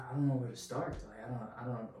don't know where to start. Like, I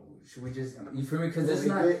don't. Should we just? You feel me? Because it's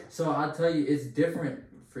not. So I'll tell you, it's different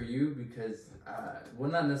for you because,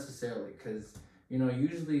 well, not necessarily because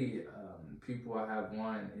usually people I have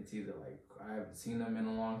one, it's either like I haven't seen them in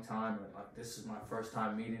a long time, or like this is my first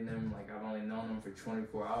time meeting them. Like I've only known them for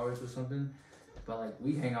 24 hours or something. But like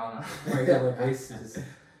we hang out on a regular basis,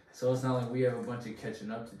 so it's not like we have a bunch of catching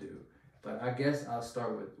up to do. But I guess I'll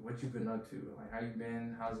start with what you've been up to. Like how you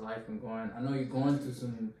been? How's life been going? I know you're going through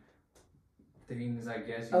some things. I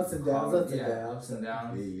guess ups and downs. Ups and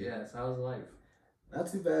downs. Yeah. So how's life?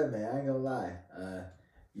 Not too bad, man. I ain't gonna lie.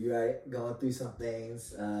 You right, going through some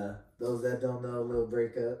things. Those that don't know, a little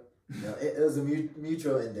breakup. It was a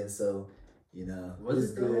mutual ending, so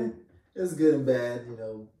was it good? It was good and bad,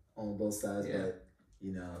 on both sides, but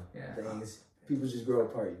things people just grow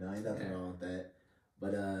apart. Ain't nothing wrong with that.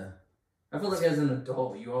 But I feel like as an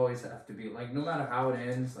adult, you always have to be like, no matter how it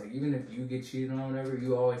ends, like even if you get cheated on or whatever,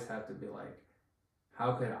 you always have to be like,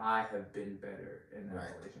 how could I have been better in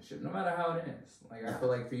that relationship? No matter how it ends. Like I feel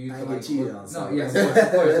like for you to like cheated on. No, yeah,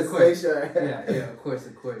 of course. Make sure. yeah, of course.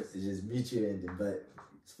 It's just mutual ending. But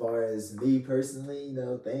as far as me personally,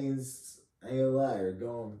 things I ain't gonna lie are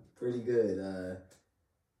going pretty good.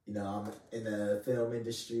 I'm in the film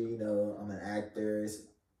industry. I'm an actor.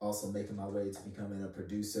 Also making my way to becoming a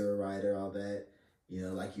producer, writer, all that.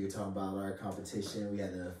 Like you were talking about our competition. We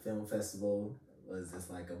had a film festival. Was this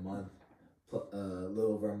like a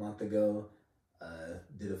little over a month ago?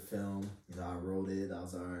 Did a film. I wrote it. I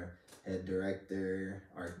was our head director,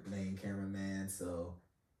 our main cameraman. So,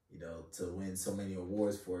 to win so many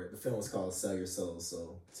awards for it. The film was called Sell Your Soul.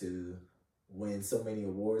 So to win so many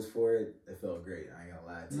awards for it, it felt great. I ain't gonna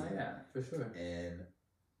lie to you. Yeah, for sure. And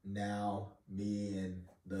now me and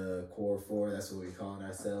the Core 4, that's what we call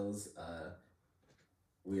ourselves,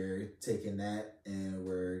 we're taking that and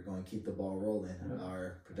we're going to keep the ball rolling.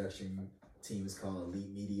 Our production team is called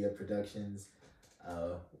Elite Media Productions.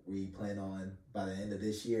 We plan on, by the end of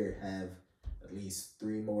this year, have at least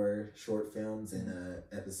 3 more short films and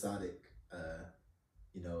episodic,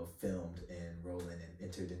 filmed and rolling and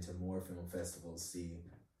entered into more film festivals, see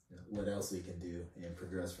what else we can do and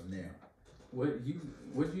progress from there. What did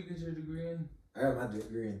you get your degree in? I got my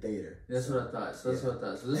degree in theater. That's what I thought. So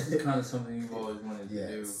this is kind of something you've always wanted to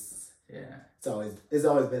do. Yeah. It's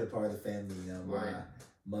always been a part of the family, My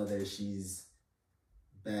mother, she's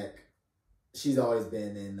always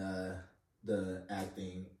been in the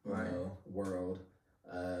acting, world.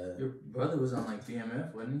 Your brother was on like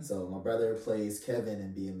BMF, wasn't he? So my brother plays Kevin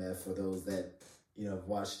in BMF for those that, have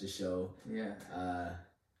watched the show. Yeah.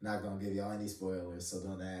 Not gonna give y'all any spoilers, so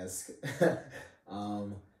don't ask.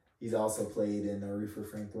 He's also played in the Aretha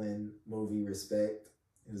Franklin movie Respect.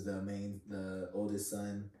 He was the oldest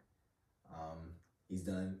son. He's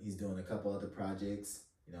doing a couple other projects.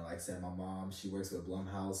 Like I said, my mom, she works with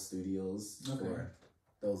Blumhouse Studios. Okay. For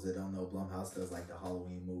those that don't know, Blumhouse does like the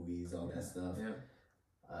Halloween movies, all that stuff. Yeah.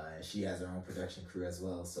 She has her own production crew as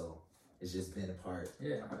well, so it's just been a part.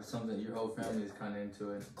 Yeah, something your whole family is kind of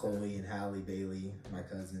into it. Chloe and Hallie Bailey, my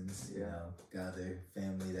cousins, got their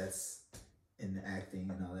family that's in the acting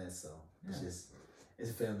and all that, so it's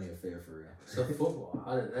a family affair for real. So football,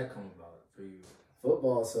 how did that come about for you?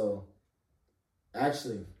 Football, so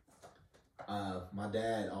actually, my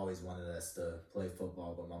dad always wanted us to play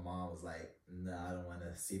football, but my mom was like, "Nah, I don't want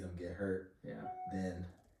to see them get hurt." Yeah. Then,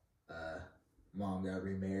 mom got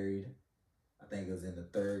remarried. I think it was in the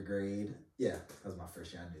 3rd grade. Yeah, that was my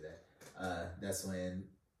first year. I knew that. That's when,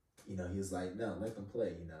 he was like, "No, let them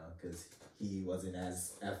play," because he wasn't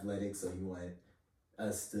as athletic, so he wanted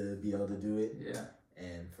us to be able to do it. Yeah.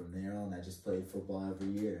 And from there on, I just played football every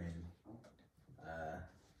year, and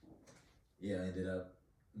I ended up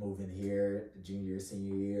moving here junior,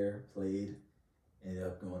 senior year, played, ended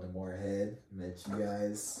up going to Moorhead, met you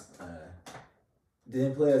guys.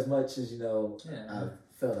 Didn't play as much as, I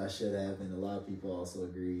felt I should have, and a lot of people also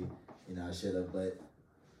agree, I should have. But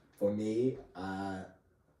for me,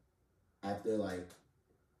 after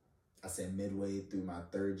I said midway through my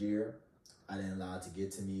 3rd year, I didn't allow it to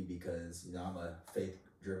get to me because, I'm a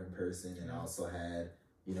faith-driven person, and I also had,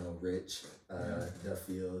 Rich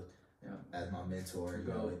Duffield as my mentor.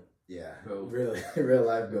 Really, real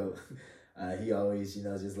life goat. He always,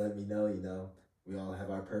 just let me know, we all have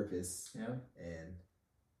our purpose. Yeah. And,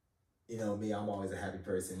 me, I'm always a happy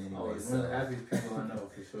person anyway. Always one of the happiest people I know,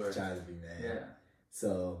 for sure. Try to be, man. Yeah.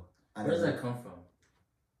 So, where does that come from?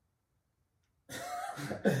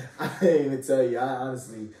 I can't even tell you. I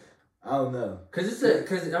don't know.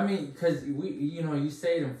 Because we, you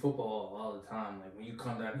say it in football all the time. Like, when you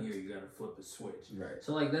come down here, you got to flip a switch. Right.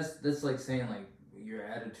 So, that's like saying, like, your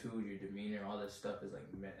attitude, your demeanor, all this stuff is like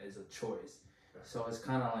is a choice. So it's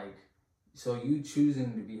kind of like, so you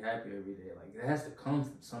choosing to be happy every day, like it has to come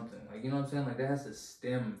from something. Like, you know what I'm saying? Like that has to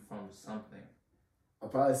stem from something. I'll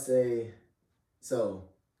probably say, so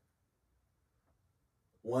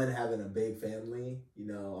one, having a big family, you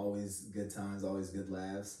know, always good times, always good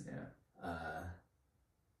laughs. Yeah.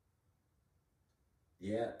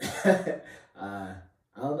 Yeah. I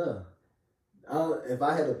don't know. If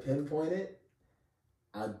I had to pinpoint it,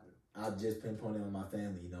 I'd just pinpoint it on my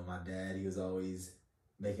family. You know, my dad, he was always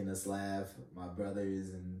making us laugh. My brothers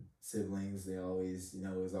and siblings, they always, you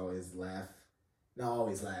know, was always laugh. Not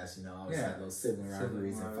always laughs, you know, always have those sibling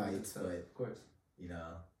rivalries and fights. But, of course, you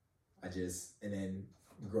know, and then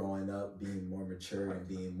growing up, being more mature and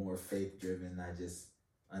being more faith driven, I just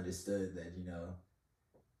understood that, you know,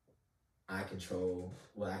 I control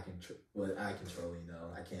what I control, you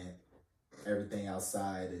know. I can't, everything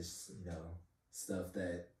outside is, you know, stuff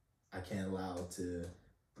that I can't allow to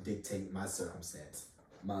dictate my circumstance.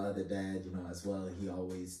 My other dad, you know, as well, he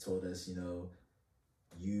always told us, you know,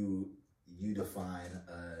 you define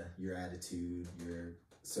your attitude, your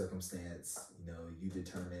circumstance, you know, you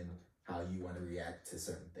determine how you want to react to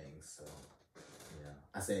certain things. So, you know,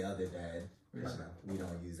 I say other dad, because, you know, we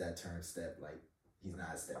don't use that term step, like, he's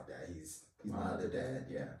not a stepdad, he's my other dad,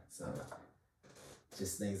 yeah. So,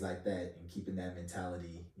 just things like that, and keeping that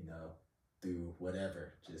mentality, you know, through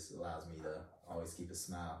whatever, just allows me to always keep a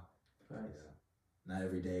smile. Right. You know, not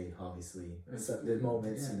every day, obviously. There's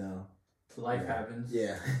moments, you know. Life happens.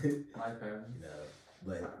 Yeah. Life happens. You know,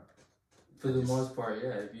 but for the most part,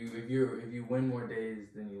 yeah. If you win more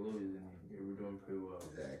days than you lose, then you're doing pretty well.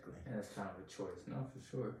 Exactly. And that's kind of a choice. No,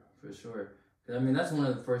 for sure. I mean, that's one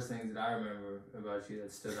of the first things that I remember about you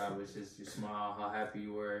that stood out was just your smile, how happy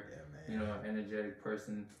you were. Yeah, man. You know, energetic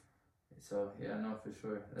person. So yeah, no, for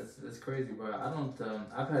sure. That's crazy, bro. I don't.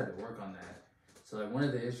 I've had to work on that. So like one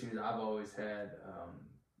of the issues I've always had,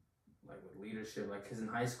 like with leadership, like because in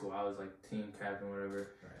high school I was like team captain,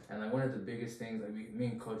 whatever. Right. And like one of the biggest things, like me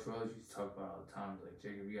and Coach Rose used to talk about all the time, was like,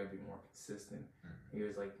 Jacob, you gotta be more consistent. Mm-hmm. He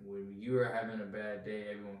was like, when you were having a bad day,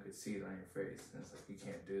 everyone could see it on your face, and it's like you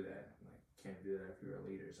can't do that. Like you can't do that if you're a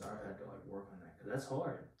leader. So I've had to like work on that because that's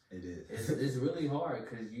hard. It is. It's really hard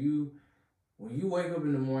because when you wake up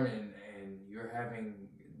in the morning and you're having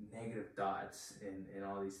negative thoughts and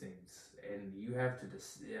all these things, and you have to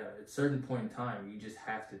at a certain point in time, you just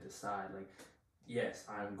have to decide, like, yes,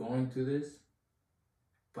 I'm going through this,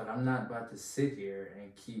 but I'm not about to sit here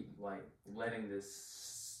and keep like letting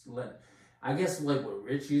this I guess like what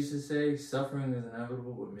Rich used to say, suffering is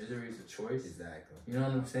inevitable, but misery is a choice. Exactly. You know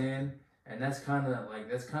what I'm saying? And that's kind of what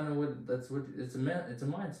it's a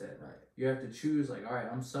mindset. Right. You have to choose, like, all right,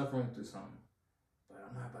 I'm suffering through something, but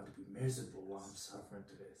I'm not about to be miserable while I'm suffering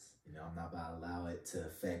through this. You know, I'm not about to allow it to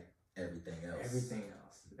affect everything else. Everything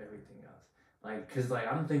else. Like, cause like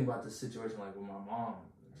I'm thinking about the situation like with my mom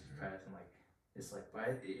passed, and like it's like,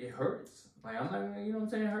 but it hurts. Like I'm not gonna, you know what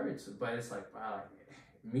I'm saying? It hurts, but it's like, wow, like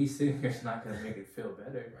me sitting here is not gonna make it feel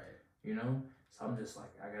better. Right. You know. So I'm just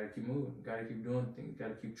like, I gotta keep moving, gotta keep doing things,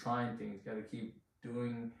 gotta keep trying things, gotta keep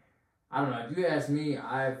doing. I don't know. If you ask me,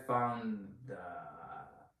 I found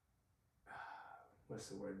what's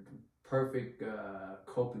the word? Perfect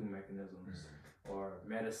coping mechanisms or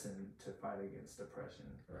medicine to fight against depression.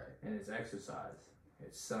 Right. And it's exercise,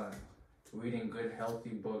 it's sun, reading good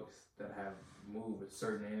healthy books that have move with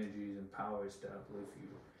certain energies and powers to uplift you.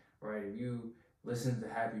 Right. If you listen to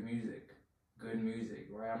happy music, good music,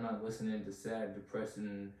 right? I'm not listening to sad,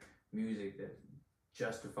 depressing music that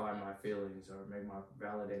justify my feelings or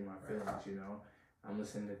validate my feelings, you know? I'm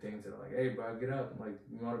listening to things that are like, hey, bro, get up, like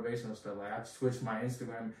motivational stuff. Like I switched my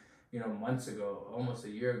Instagram, you know, months ago, almost a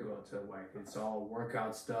year ago, to like it's all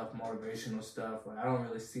workout stuff, motivational stuff. Like I don't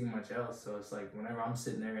really see much else. So it's like whenever I'm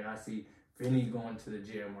sitting there and I see Vinny going to the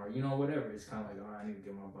gym or, you know, whatever, it's kind of like, oh, I need to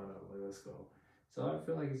get my butt up. Like, let's go. So I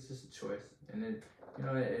feel like it's just a choice. And then, you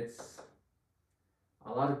know, it's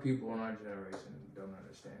a lot of people in our generation don't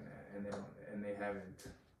understand that, and they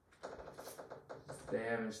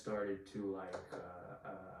haven't started to like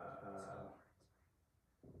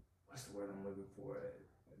what's the word I'm looking for?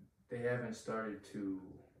 They haven't started to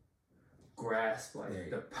grasp like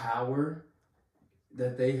the power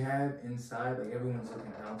that they have inside. Like everyone's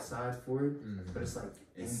looking outside for it, but it's like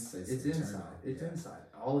it's inside. It's inside.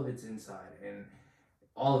 All of it's inside, and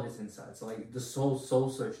all of it's inside. So like the soul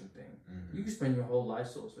searching thing. You can spend your whole life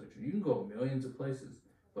soul searching. You can go millions of places,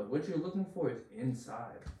 but what you're looking for is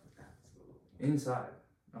inside. Inside,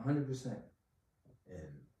 100%. And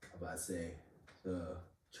I'm about to say,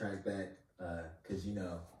 track back, cause you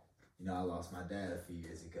know, I lost my dad a few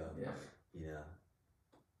years ago. Yeah. You know,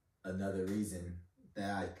 another reason that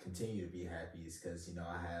I continue to be happy is because, you know,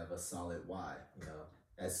 I have a solid why. You know,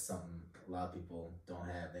 that's something a lot of people don't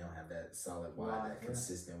have. They don't have that solid why, that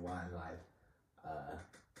consistent why in life.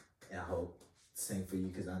 And I hope same for you,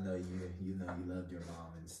 because I know you know you loved your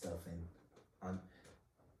mom and stuff, and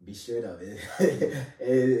be sure though,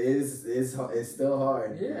 it's still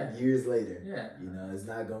hard. Yeah. Years later. Yeah. You know, it's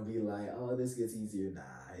not gonna be like, oh, this gets easier.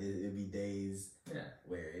 Nah, it'll be days. Yeah.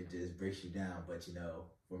 Where it just breaks you down. But you know,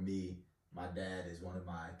 for me, my dad is one of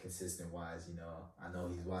my consistent whys. You know, I know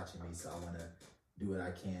he's watching me, so I want to do what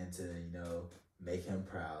I can to, you know, make him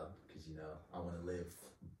proud, because, you know, I want to live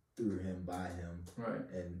through him, by him. Right.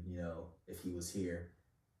 And, you know, if he was here,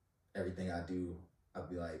 everything I do, I'd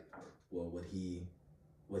be like, well, would he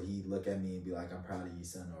look at me and be like, I'm proud of you,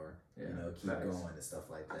 son, or, you know, keep going and stuff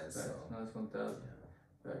like that. Facts. So No, that's 1,000.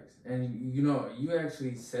 Yeah. Facts. And, you know, you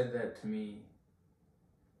actually said that to me,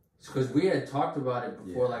 because we had talked about it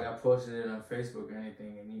before, like I posted it on Facebook or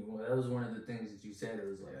anything, and that was one of the things that you said. It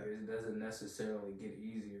was like, it doesn't necessarily get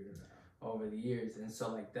easier over the years. And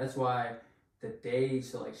so, like, that's why the day,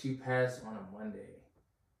 so, like, she passed on a Monday.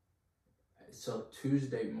 So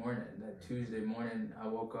Tuesday morning, I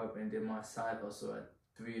woke up and did my side hustle at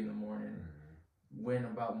 3 a.m, went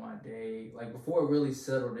about my day. Like, before it really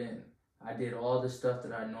settled in, I did all the stuff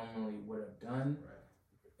that I normally would have done. Right.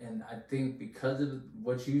 And I think because of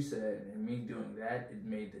what you said and me doing that, it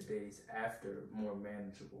made the days after more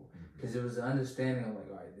manageable. Because it was an understanding of like,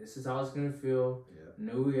 all right, this is how it's gonna feel.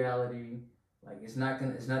 New reality. Like, it's not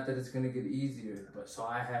that it's gonna get easier, but so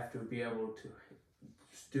I have to be able to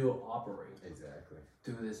still operate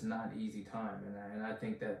through this not easy time. And I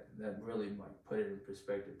think that really like put it in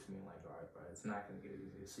perspective to me. Like, all right, bro, it's not gonna get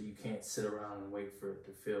easier. So you can't sit around and wait for it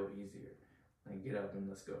to feel easier. Like, get up and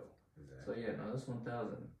let's go. So yeah, no, that's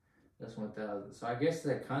 1,000. That's 1,000. So I guess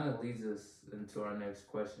that kind of leads us into our next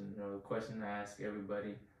question. You know, the question I ask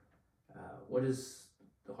everybody: what is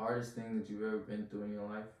the hardest thing that you've ever been through in your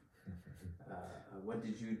life? What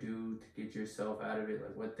did you do to get yourself out of it?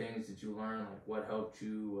 Like, what things did you learn? Like, what helped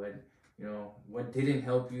you? What, you know, what didn't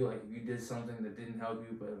help you? Like, if you did something that didn't help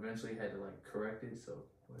you, but eventually had to like correct it. So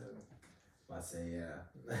whatever. I say,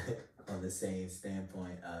 on the same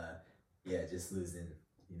standpoint, just losing,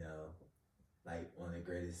 you know, like one of the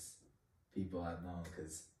greatest people I've known,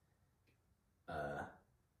 because,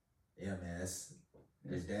 man, that's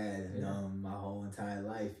his dad, you know, my whole entire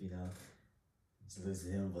life, you know, just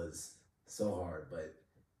losing him was so hard. But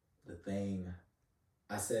the thing,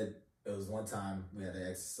 I said, it was one time we had to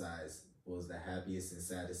exercise, what was the happiest and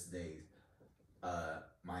saddest days.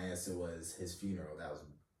 My answer was his funeral. That was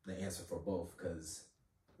the answer for both, because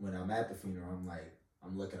when I'm at the funeral,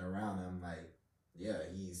 I'm looking around and I'm like,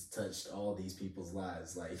 he's touched all these people's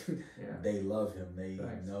lives. Like, they love him. They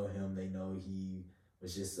know him. They know he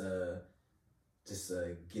was just a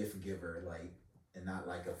gift giver, like, and not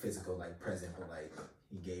like a physical like present, but like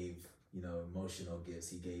he gave, you know, emotional gifts.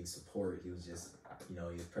 He gave support. He was just, you know,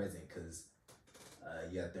 he was present. Because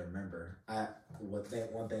you have to remember, one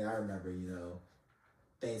thing I remember, you know,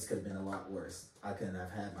 things could have been a lot worse. I couldn't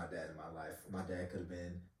have had my dad in my life. My dad could have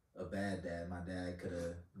been a bad dad. My dad could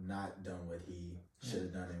have not done what he should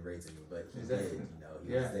have done in raising me, but he did. You know,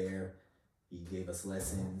 he was there. He gave us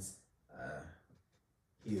lessons.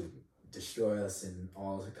 He would destroy us in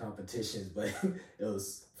all the competitions, but it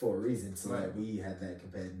was for a reason. So that we had that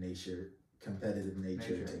competitive nature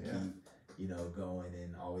to keep, you know, going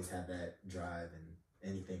and always have that drive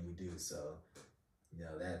in anything we do. So, you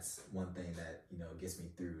know, that's one thing that, you know, gets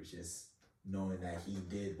me through, is just knowing that he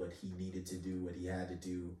did what he needed to do, what he had to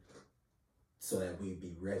do, so that we'd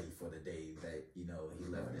be ready for the day that, you know, he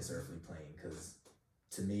left this earthly plane. Because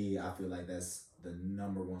to me, I feel like that's the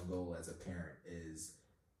number one goal as a parent, is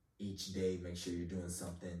each day make sure you're doing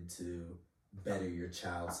something to better your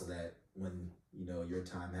child, so that when, you know, your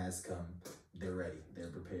time has come, they're ready, they're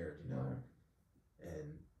prepared, you know.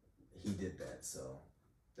 And he did that. So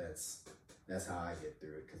that's how I get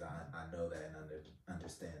through it, because I know that and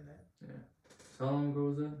understand that. Yeah. So how long ago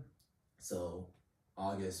was that? So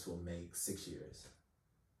August will make 6 years.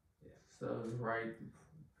 Yeah. So it was right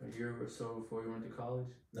a year or so before you went to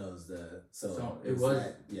college? No, it was Okay,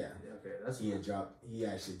 that's he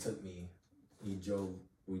actually took me. We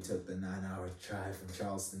took the 9-hour drive from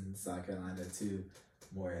Charleston, South Carolina to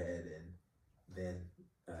Moorhead, and then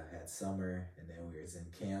had summer, and then we was in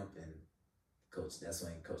camp, and that's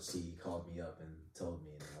when Coach T called me up and told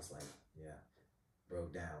me, and I was like,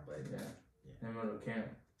 broke down, but in middle of camp.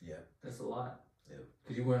 Yeah. That's a lot. Yeah.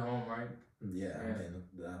 Because you went home, right? Yeah. And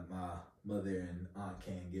my mother and aunt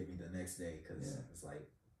came and get me the next day, because it's like,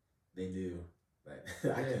 they knew but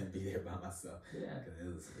I couldn't be there by myself. Yeah, because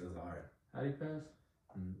it was hard. How did he pass?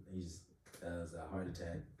 He just it was a heart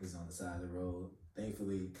attack. He's on the side of the road.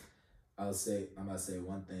 Thankfully, I'm about to say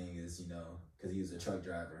one thing is, you know, because he was a truck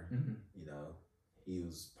driver, you know, he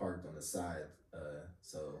was parked on the side.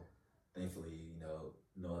 So thankfully, you know,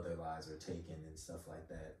 no other lives were taken and stuff like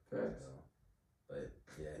that. Correct. But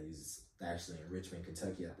yeah, he was actually in Richmond,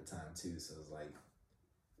 Kentucky at the time too. So it was like,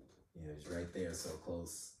 you know, he was right there, so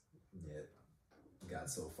close, yet got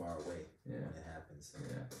so far away when it happened. So.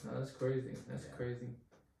 Yeah, no, that's crazy. That's crazy.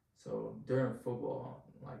 So during football,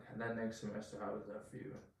 like that next semester, how was that for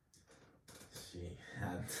you?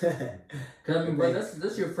 Cause I mean, bro,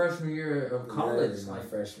 that's your freshman year of college. Yeah, my like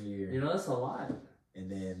freshman year. You know, that's a lot.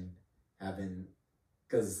 And then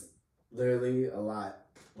cause literally a lot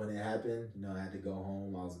when it happened. You know, I had to go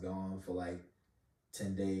home. I was gone for like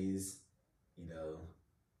 10 days. You know,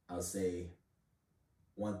 I'll say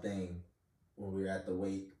one thing. When we were at the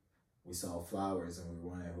wake, we saw flowers and we were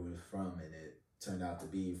wondering who it was from, and it turned out to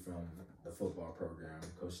be from the football program,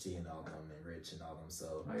 Coach T and all them, and Rich and all them.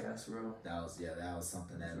 So that's real. That was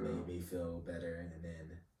something that made me feel better. And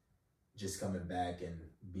then just coming back and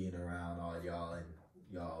being around all y'all and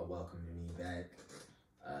y'all welcoming me back,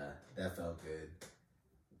 that felt good.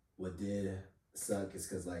 What did suck is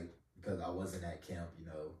because I wasn't at camp, you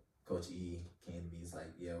know, Coach E came to me, he's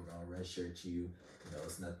like, yeah, we're gonna redshirt you. You know,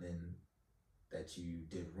 it's nothing that you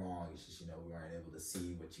did wrong. It's just, you know, we weren't able to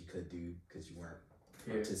see what you could do because you weren't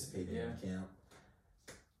participating in camp.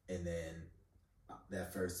 And then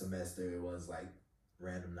that first semester, it was like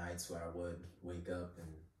random nights where I would wake up and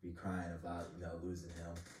be crying about, you know, losing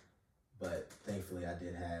him. But thankfully, I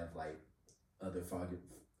did have like other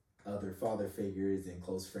father figures and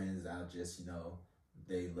close friends that I just, you know,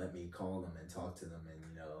 they let me call them and talk to them and,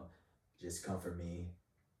 you know, just comfort me.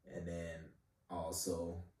 And then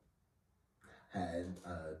also had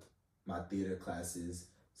my theater classes.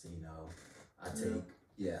 So, you know, I take,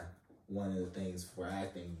 one of the things for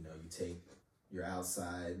acting, you know, you take your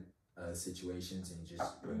outside situations and you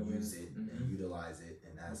just use it and utilize it.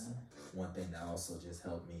 And that's one thing that also just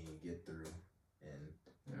helped me get through.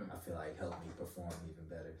 And I feel like helped me perform even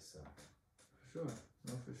better. So for sure.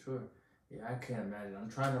 No, for sure. Yeah, I can't imagine. I'm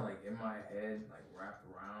trying to like in my head like wrap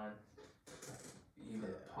around even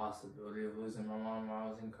the possibility of losing my mom while I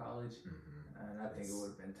was in college. And I think it would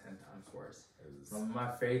have been 10 times worse.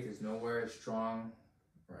 My faith is nowhere as strong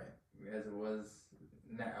as it was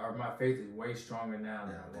now, or my faith is way stronger now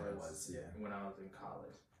than it was when I was in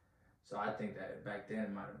college. So I think that back then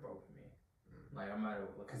it might have broken me. Like I might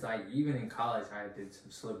have, because even in college I did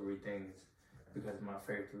some slippery things because my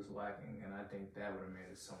faith was lacking, and I think that would have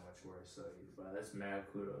made it so much worse. So, bro, that's mad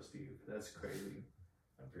kudos to you. That's crazy.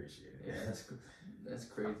 I appreciate it. Yeah, that's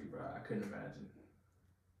crazy, bro. I couldn't imagine.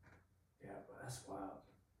 Yeah, but that's wild.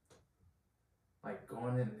 Like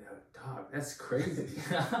going in, dog. That's crazy.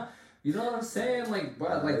 You know what I'm saying? Like,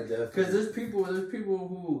 bro, like, because there's people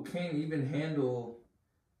who can't even handle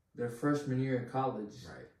their freshman year in college,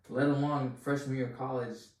 let alone freshman year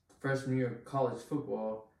of college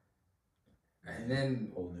football, and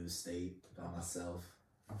then whole new state by myself.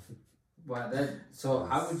 Wow, so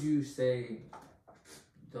how would you say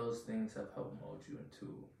those things have helped mold you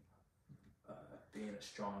into being a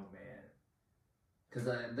strong man? Because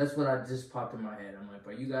that's what I just popped in my head. I'm like,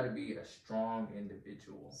 but you got to be a strong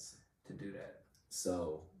individual to do that.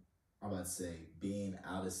 So I'm about to say, being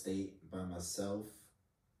out of state by myself,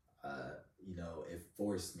 you know, it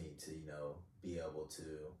forced me to, you know, be able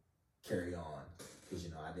to carry on. Because,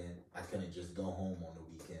 you know, I couldn't just go home on the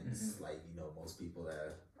weekends like, you know, most people that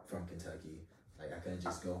are from Kentucky. Like, I couldn't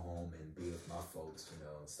just go home and be with my folks, you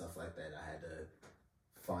know, and stuff like that.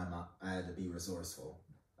 I had to be resourceful,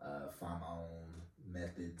 find my own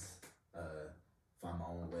methods, find my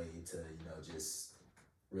own way to, you know, just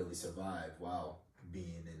really survive while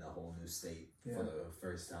being in a whole new state for the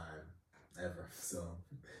first time ever. So,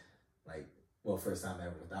 like, first time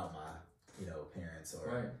ever without my, you know, parents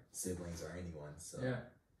or siblings or anyone. So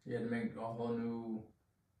you had to make a whole new,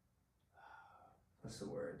 what's the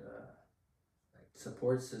word, like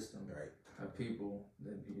support system of people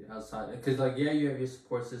that be outside. Because like you have your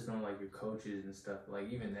support system, like your coaches and stuff. Like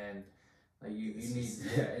even then, like you need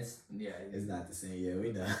it's not the same. Yeah,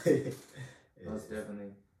 we know. Most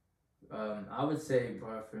definitely. I would say,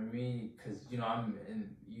 bro, for me, because you know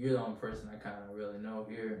you're the only person I kind of really know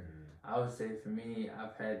here. I would say for me,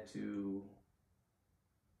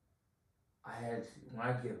 when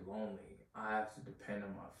I get lonely, I have to depend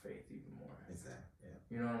on my faith even more. Exactly. Yeah.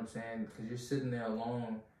 You know what I'm saying? Because you're sitting there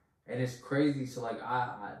alone, and it's crazy. So like,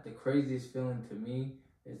 the craziest feeling to me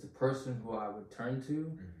is the person who I would turn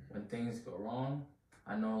to when things go wrong,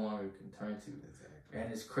 I no longer can turn to.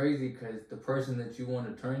 And it's crazy because the person that you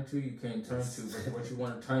want to turn to, you can't turn to, but what you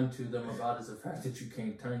want to turn to them about is the fact that you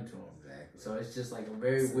can't turn to them. Exactly. So it's just like a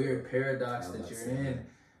very weird paradox that you're in.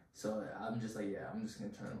 So I'm just like, yeah, I'm just going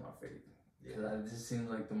to turn to my faith. Because it just seems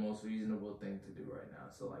like the most reasonable thing to do right now.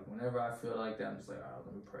 So like whenever I feel like that, I'm just like, all right,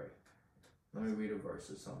 let me pray. Let me read a verse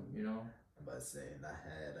or something, you know? I'm about to say, and I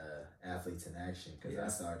had Athletes in Action because I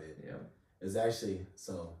started. Yeah. It was actually,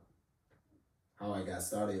 so how I got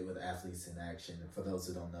started with Athletes in Action. And for those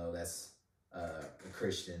who don't know, that's a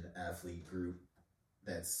Christian athlete group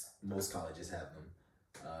that's, most colleges have them.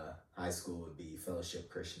 High school would be Fellowship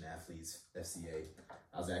Christian Athletes, FCA.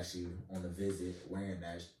 I was actually on a visit wearing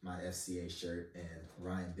my FCA shirt, and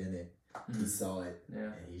Ryan Bennett, he saw it,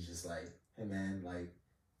 and he's just like, hey man, like,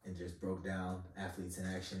 and just broke down Athletes in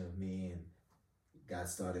Action with me and got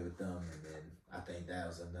started with them. And then I think that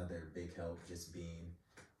was another big help, just being,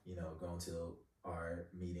 you know, going to our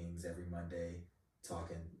meetings every Monday,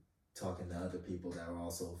 talking to other people that were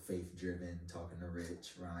also faith driven, talking to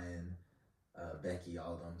Rich, Ryan, Becky,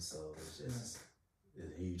 all of them. So it was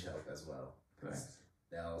a huge help as well. Right.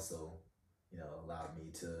 That also, you know, allowed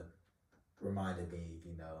me to, reminded me,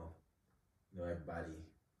 you know, everybody,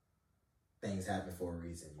 things happen for a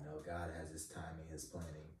reason. You know, God has His timing, His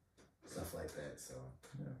planning, stuff like that. So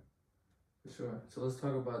yeah, for sure. So let's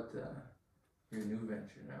talk about your new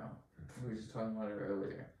venture now. We were just talking about it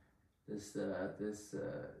earlier.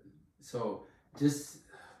 So just,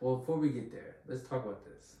 well, before we get there, let's talk about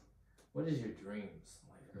this. What is your dreams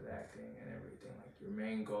like with acting and everything? Like your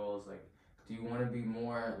main goals, like, do you want to be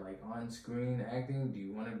more like on screen acting? Do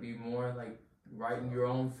you want to be more like writing your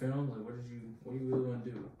own films? Like, what do you really want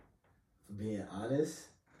to do? Being honest,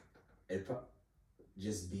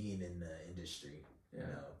 just being in the industry, you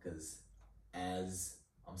know, because as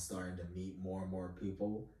I'm starting to meet more and more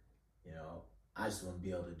people, you know, I just want to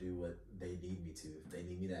be able to do what they need me to. If they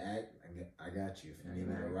need me to act, I got you. If you need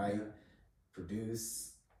me to write,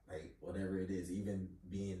 produce, like whatever it is, even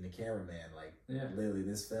being the cameraman, like literally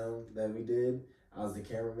this film that we did, I was the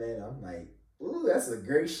cameraman. I'm like, ooh, that's a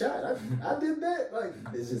great shot. I did that. Like,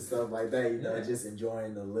 it's just stuff like that, you know, just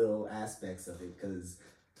enjoying the little aspects of it. Because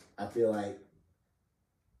I feel like,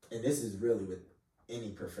 and this is really with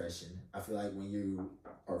any profession, I feel like when you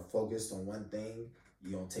are focused on one thing,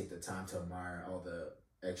 you don't take the time to admire all the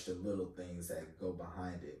extra little things that go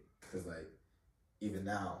behind it. Because, like, even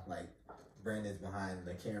now, like, Brandon's behind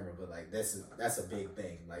the camera, but, like, that's a big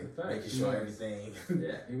thing. Like, making sure everything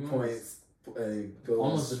points.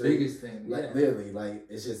 Almost straight. The biggest thing, like literally, like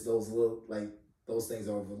it's just those little, like those things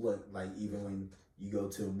are overlooked. Like even when you go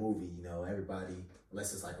to a movie, you know, everybody,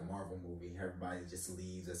 unless it's like a Marvel movie, everybody just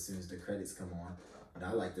leaves as soon as the credits come on. And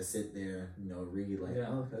I like to sit there, you know, read like,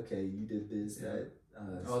 oh, okay, you did this, that.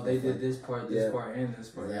 They did this part, this part, and this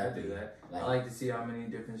part. Exactly. Yeah, I do that. Like, I like to see how many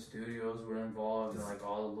different studios were involved and like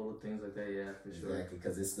all the little things like that. Yeah, for sure. Exactly,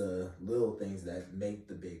 because it's the little things that make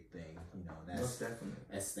the big thing. You know, and most definitely.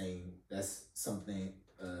 That's something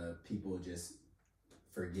people just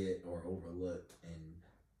forget or overlook. And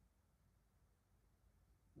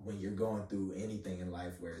when you're going through anything in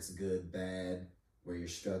life, where it's good, bad, where you're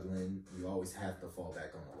struggling, you always have to fall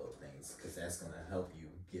back on the little things because that's gonna help you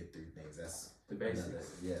get through things. That's the basics.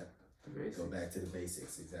 The basics. Go back to the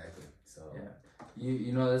basics, exactly. So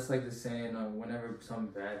you know, that's like the saying, whenever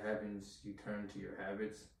something bad happens, you turn to your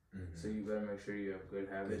habits. Mm-hmm. So you better make sure you have good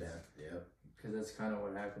habits. Because that's kind of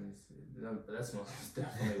what happens. That's most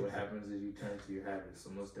definitely what happens is you turn to your habits.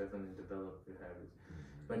 So most definitely develop good habits.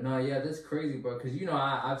 Mm-hmm. But no, that's crazy, bro. Because you know,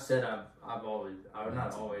 I've said I've always,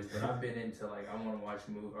 not always, but I've been into like I want to watch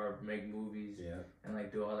or make movies, and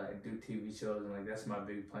like do all that, do TV shows, and like that's my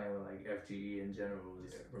big plan with like FGE in general.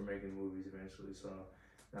 Is we're making movies eventually. So.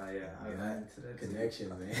 I'm into that connection,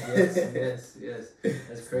 man. Yes.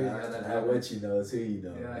 That's crazy how that happens. Not what you know, it's who you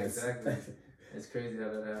know. Yeah, exactly. It's crazy how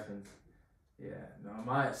that happens. Yeah,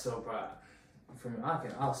 no, so proud. For me,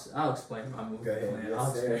 I'll explain my movie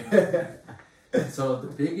plan. Yes, so the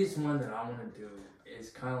biggest one that I want to do is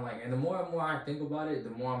kind of like, and the more and more I think about it,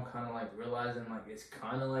 the more I'm kind of like realizing like it's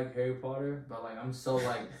kind of like Harry Potter, but like I'm so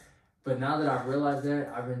like. But now that I've realized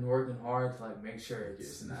that, I've been working hard to like make sure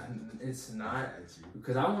it's not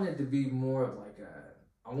because I want it to be more of like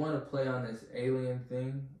I want to play on this alien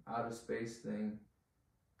thing, outer space thing,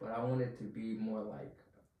 but I want it to be more like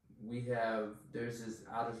there's this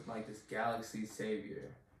this galaxy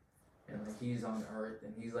savior, and like he's on Earth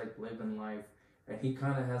and he's like living life, and he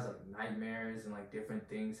kind of has like nightmares and like different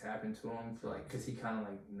things happen to him, because he kind of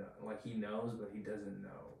like he knows but he doesn't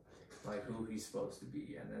know. like who he's supposed to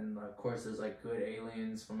be. And then of course there's like good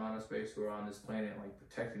aliens from outer space who are on this planet like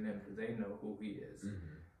protecting him because they know who he is.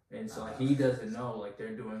 And so like he doesn't know, like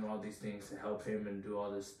they're doing all these things to help him and do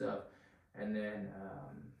all this stuff. And then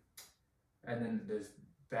there's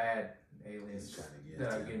bad aliens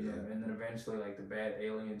that are getting him. And then eventually like the bad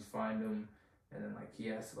aliens find him, and then like he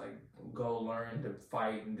has to like go learn to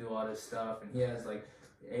fight and do all this stuff. And he has like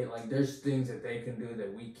there's things that they can do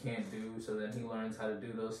that we can't do, so then he learns how to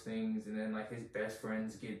do those things. And then like his best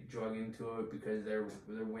friends get drug into it because they're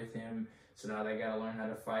with him, so now they gotta learn how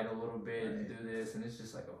to fight a little bit and do this. And it's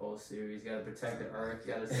just like a whole series. You gotta protect the Earth,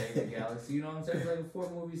 you gotta save the galaxy, you know what I'm saying? It's like a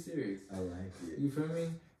 4-movie series. I like it. You feel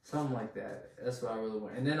me? Something like that. That's what I really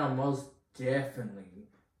want. And then I'm most definitely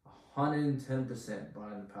 110%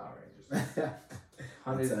 buying the Power Rangers.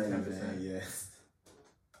 110%. Yes.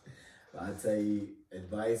 I'll tell you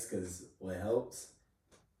advice, because what helps,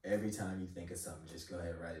 every time you think of something, just go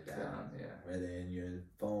ahead and write it down. Whether in your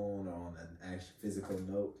phone or on an actual physical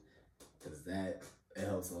note, because that, it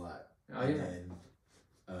helps a lot. Oh, yeah. And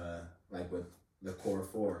then, like with the core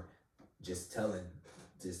 4, just telling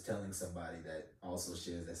somebody that also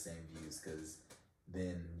shares the same views, because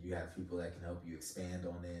then you have people that can help you expand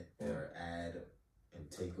on it or add and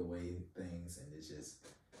take away things, and it's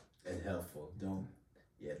helpful. Don't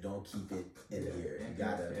keep it in here. You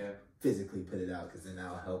gotta physically put it out, because then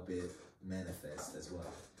that'll help it manifest as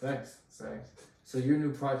well. Thanks. So your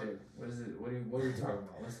new project, what is it? What are you talking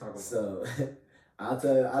about? Let's talk about. So I'll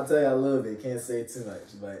tell you a little bit. Can't say too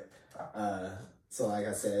much, but so like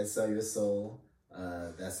I said, Sell Your Soul.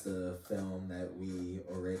 That's the film that we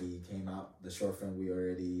already came out. The short film we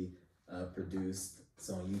already produced. It's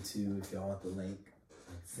on YouTube. If y'all want the link,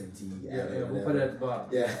 send to you. We'll put it at the bottom.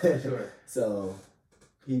 Yeah, sure. So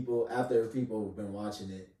after people have been watching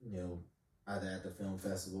it, either at the film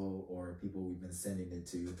festival or people we've been sending it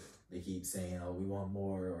to, they keep saying, "Oh, we want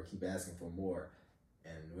more," or keep asking for more,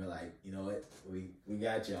 and we're like, you know what, we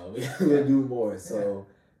got y'all. We'll do more. So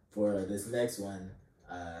for this next one,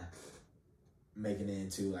 making it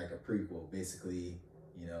into like a prequel, basically,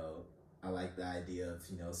 I like the idea of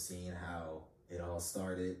seeing how it all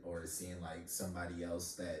started, or seeing like somebody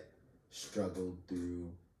else that struggled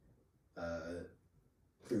through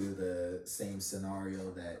the same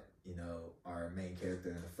scenario that our main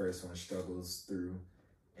character in the first one struggles through,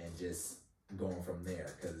 and just going from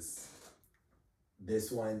there. Because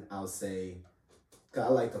this one, I'll say, cause I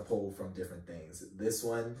like to pull from different things. This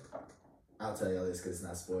one, I'll tell y'all this because it's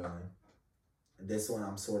not spoiling. This one,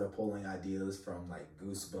 I'm sort of pulling ideas from like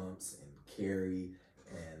Goosebumps and Carrie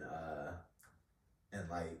and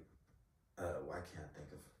like why can't I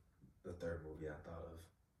think of the third movie I thought of?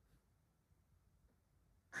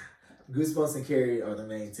 Goosebumps and Carrie are the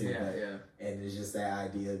main two. And it's just that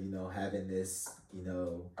idea of having this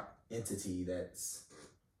entity that's,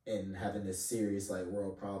 and having this serious like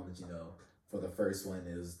world problems. For the first one,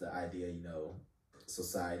 it was the idea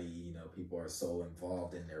society, people are so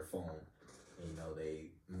involved in their phone, and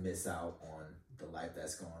they miss out on the life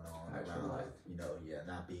that's going on around life.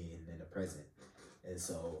 Not being in the present. And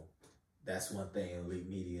so that's one thing in elite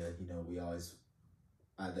media. We always,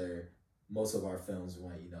 most of our films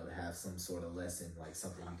want to have some sort of lesson, like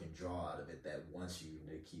something you can draw out of it that wants you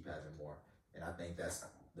to keep having more. And I think that's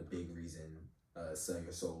the big reason Sell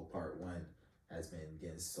Your Soul Part 1 has been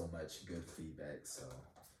getting so much good feedback. So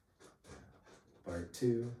Part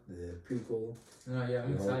 2, the prequel. No, yeah,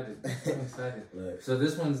 I'm excited. I'm excited. Look, so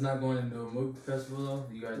this one's not going into a movie festival though?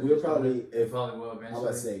 You guys we'll probably will eventually. I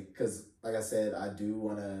would say, because like I said, I do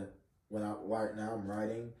want to, right now I'm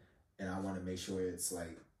writing, and I want to make sure it's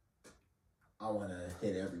like, I want to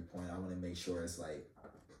hit every point. I want to make sure it's like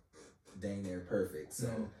dang near perfect. So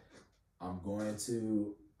I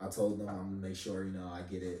told them I'm going to make sure, I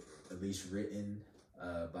get it at least written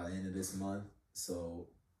by the end of this month. So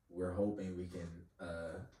we're hoping we can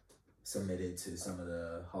submit it to some of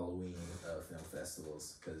the Halloween film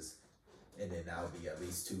festivals, and then that'll be at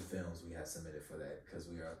least 2 films we have submitted for that, because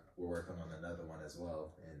we're working on another one as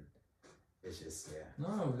well, and it's just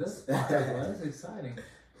No, that's fine, bro. That's exciting.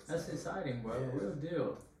 That's exciting, bro. Real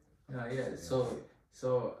deal. So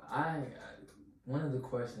one of the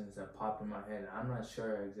questions that popped in my head, I'm not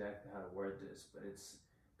sure exactly how to word this, but it's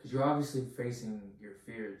because you're obviously facing your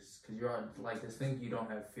fears, because you're like, just think you don't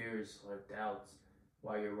have fears or doubts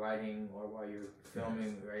while you're writing or while you're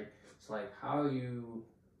filming, right? So like, how are you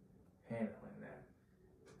handling that?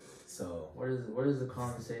 So what is the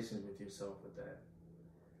conversations with yourself with that?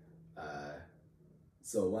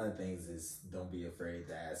 So one of the things is, don't be afraid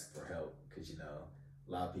to ask for help, because a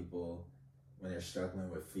lot of people, when they're struggling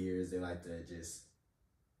with fears, they like to just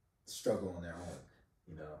struggle on their own,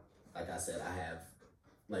 like I said, I have,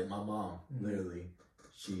 like my mom, literally,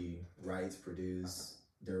 she writes, produces,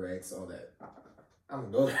 directs, all that. I'm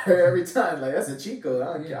gonna go to her every time. Like, that's a cheat code.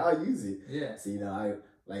 I'll use it. Yeah. So, I,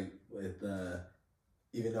 like, with,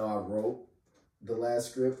 even though I wrote the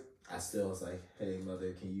last script, I still was like, hey,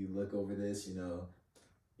 mother, can you look over this?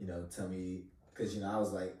 Tell me, because, I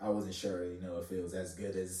was like, I wasn't sure, if it was as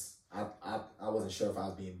good as, I wasn't sure if I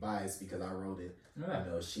was being biased because I wrote it.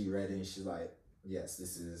 Right. She read it and she's like, yes,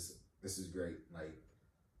 this is great. Like,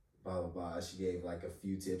 blah, blah, blah. She gave like a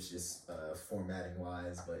few tips just formatting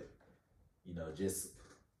wise, but, just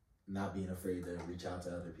not being afraid to reach out to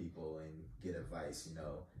other people and get advice,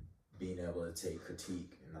 being able to take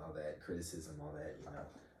critique and all that, criticism, all that,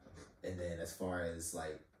 And then as far as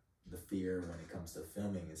like the fear when it comes to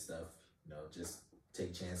filming and stuff, just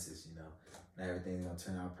take chances, Not everything's gonna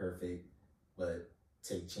turn out perfect, but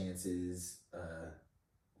take chances.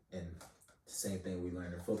 And same thing we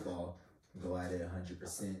learned in football, go at it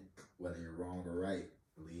 100%, whether you're wrong or right,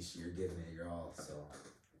 at least you're giving it your all. So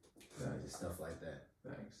just stuff like that.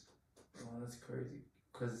 Thanks. Well, that's crazy.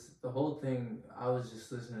 Because the whole thing, I was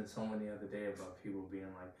just listening to someone the other day about people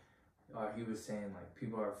being like, or he was saying like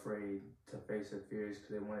people are afraid to face their fears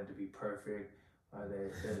because they want it to be perfect, or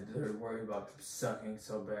they're worried about sucking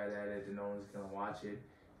so bad at it that no one's going to watch it.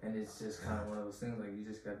 And it's just kind of one of those things, like, you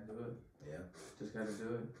just got to do it. Yeah. Just got to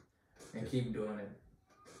do it. And keep doing it.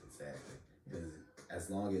 Exactly. Because as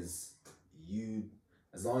long as you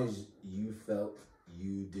felt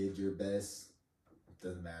you did your best, it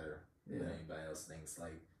doesn't matter what anybody else thinks.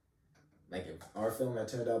 Like if our film had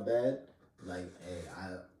turned out bad, like, hey,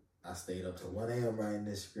 I stayed up till 1 a.m. writing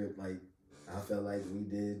this script. Like, I felt like we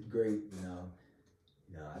did great,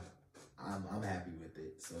 I'm happy with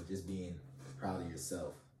it. So just being proud of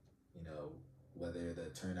yourself, whether the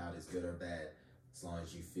turnout is good or bad, as long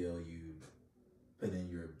as you feel you put in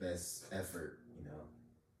your best effort,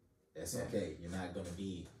 that's okay. You're not going to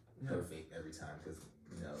be perfect every time because,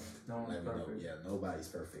 no one's perfect. Nobody's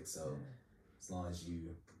perfect. So as long as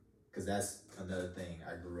because that's another thing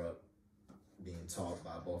I grew up being taught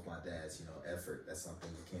by both my dads, effort. That's something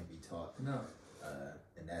you can't be taught. No.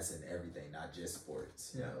 And that's in everything, not just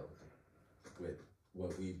sports, with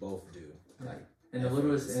what we both do. Like, and the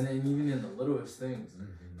littlest, and even in the littlest things.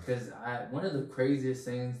 Because one of the craziest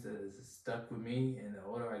things that has stuck with me, and the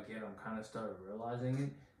older I get, I'm kind of started realizing it.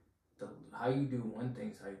 How you do one thing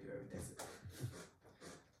is how you do everything.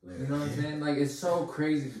 You know what I'm saying? Like, it's so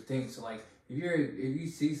crazy to think. So like, if you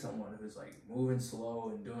see someone who's like moving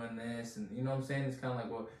slow and doing this, and you know what I'm saying, it's kind of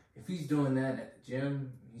like, well, if he's doing that at the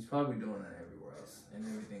gym, he's probably doing that everywhere else and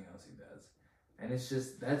everything else he does. And it's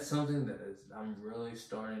just, that's something that I'm really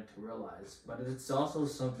starting to realize. But it's also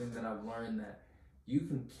something that I've learned that you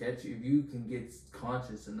can catch, if you can get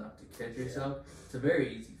conscious enough to catch yourself, it's a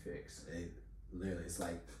very easy fix. It's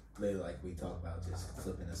like we talk about, just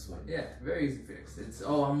flipping a switch. Yeah, very easy fix. It's,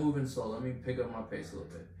 I'm moving slow, let me pick up my pace a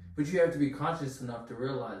little bit. But you have to be conscious enough to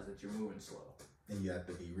realize that you're moving slow. And you have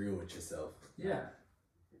to be real with yourself. Yeah.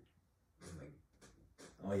 Like,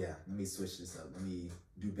 oh yeah, let me switch this up. Let me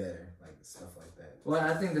do better. Like, stuff like that. Well,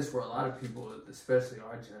 I think that's where a lot of people, especially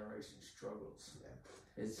our generation, struggles. Yeah.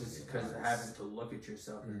 It's just because having to look at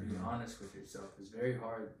yourself and be honest with yourself is very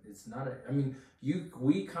hard. It's not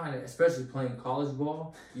we kind of, especially playing college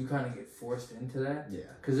ball, you kind of get forced into that. Yeah.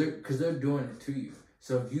 Because they're doing it to you.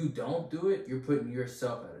 So if you don't do it, you're putting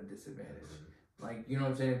yourself at a disadvantage. Like, you know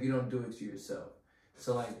what I'm saying? If you don't do it to yourself.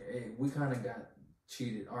 So like, we kind of got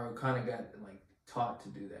cheated, or kind of got like taught to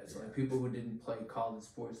do that. So like, people who didn't play college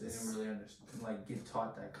sports, they didn't really understand, like, get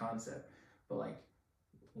taught that concept. But like,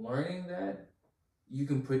 learning that, you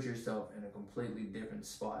can put yourself in a completely different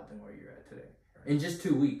spot than where you're at today. In just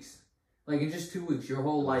 2 weeks. Like, in just 2 weeks, your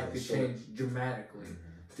whole life could change dramatically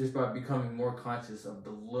just by becoming more conscious of the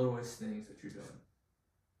littlest things that you're doing.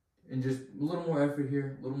 And just a little more effort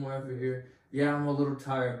here, a little more effort here. Yeah, I'm a little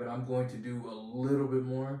tired, but I'm going to do a little bit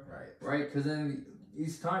more. Right? Because then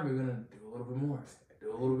each time you're going to do a little bit more.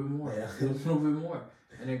 Do a little bit more. Do a little bit more.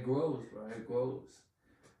 And it grows, bro. It grows.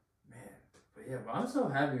 But I'm so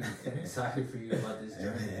happy and excited for you about this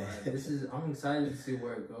journey. I'm excited to see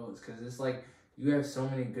where it goes, because it's like you have so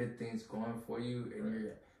many good things going for you,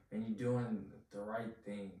 and you're doing the right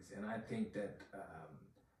things. And I think that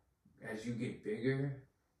as you get bigger,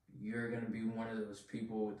 you're gonna be one of those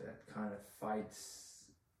people that kind of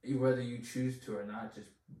fights, whether you choose to or not, just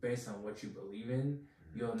based on what you believe in.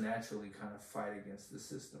 You'll naturally kind of fight against the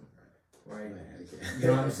system. Right? You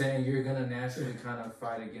know what I'm saying? You're going to naturally kind of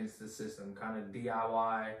fight against the system, kind of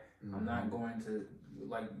DIY. I'm not going to,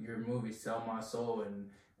 like your movie, Sell My Soul,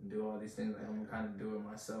 and and do all these things. Like I'm gonna kind of do it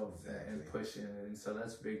myself and push it. And so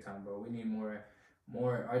that's big time, bro. We need more.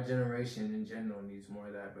 Our generation in general needs more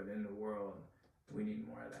of that, but in the world, we need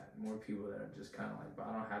more of that. More people that are just kind of like, but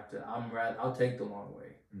I don't have to. I'll take the long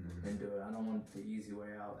way and do it. I don't want the easy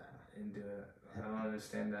way out and do it. I don't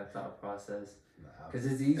understand that thought process because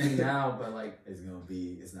it's easy now, but like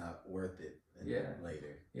it's not worth it.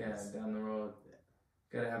 Later. Yeah, down the road.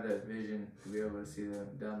 Gotta have that vision to be able to see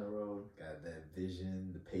them down the road. Got that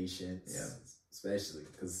vision, the patience, especially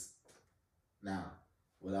because now,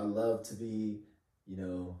 would I love to be,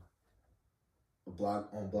 on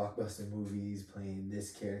blockbuster movies, playing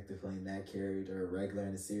this character, playing that character, regular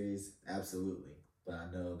in a series? Absolutely. But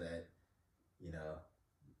I know that,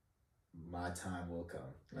 my time will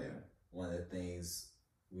come. Like one of the things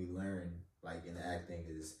we learn, like in acting,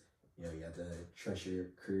 is you have to trust your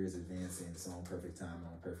career's advancing its own perfect time,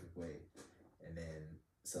 own perfect way, and then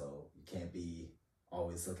so you can't be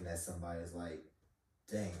always looking at somebody as like,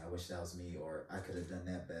 dang, I wish that was me, or I could have done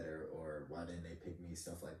that better, or why didn't they pick me,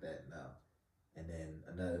 stuff like that. No. And then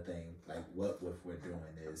another thing, like what we're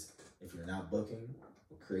doing is, if you're not booking,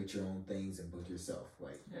 create your own things and book yourself.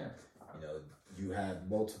 Like, you have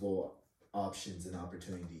multiple options and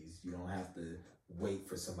opportunities. You don't have to wait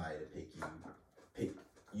for somebody to pick you.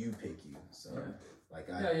 So,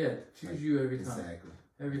 choose you every time. Exactly.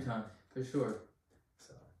 Every time, for sure.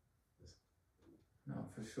 So, no,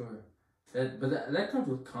 for sure. That comes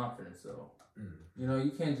with confidence, though.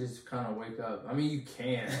 You can't just kind of wake up. I mean, you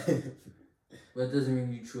can. But it doesn't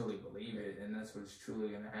mean you truly believe it, and that's what's truly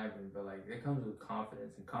going to happen. But, like, it comes with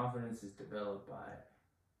confidence, and confidence is developed by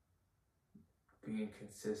being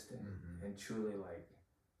consistent and truly, like,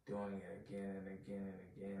 doing it again and again and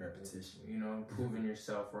again. Repetition. Proving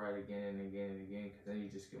yourself right again and again and again, because then you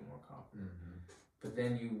just get more confident. But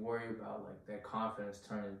then you worry about, like, that confidence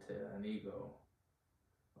turning into an ego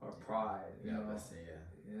or pride, you know?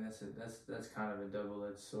 And that's kind of a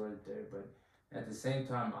double-edged sword there, but at the same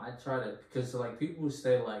time, I try to, because people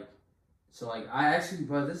say I actually,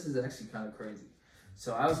 bro, this is actually kind of crazy.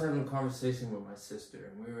 So I was having a conversation with my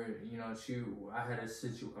sister, and we were, I had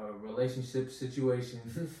a relationship situation,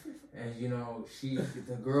 and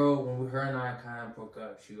the girl, when her and I kind of broke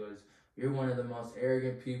up, she goes, "You're one of the most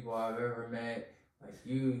arrogant people I've ever met. Like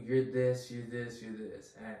you're this, you're this, you're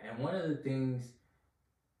this." And one of the things,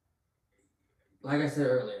 like I said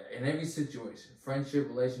earlier, in every situation, friendship,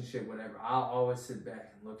 relationship, whatever, I'll always sit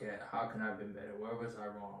back and look at how can I have been better? Where was I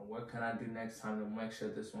wrong? What can I do next time to make sure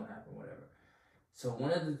this won't happen? Whatever. So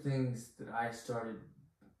one of the things that I started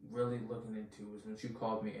really looking into was when she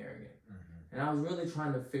called me arrogant. And I was really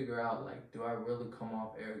trying to figure out, like, do I really come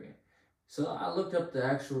off arrogant? So I looked up the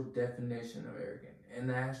actual definition of arrogant and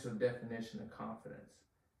the actual definition of confidence.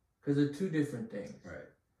 Because they're two different things. Right.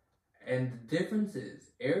 And the difference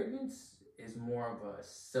is, arrogance is more of a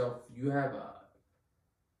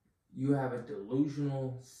you have a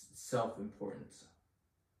delusional self-importance.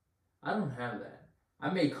 I don't have that. I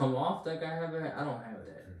may come off like I have that. I don't have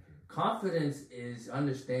that. Confidence is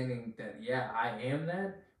understanding that, I am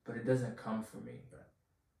that, but it doesn't come from me. Right.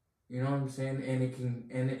 You know what I'm saying? And it can,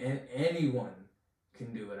 and anyone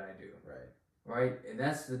can do what I do. Right? And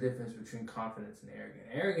that's the difference between confidence and arrogance.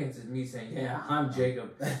 Arrogance is me saying, I'm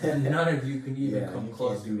Jacob, and none of you can even come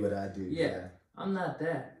close to me. Do what I do. Yeah, I'm not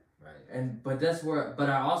that. Right. But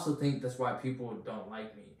I also think that's why people don't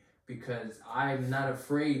like me, because I'm not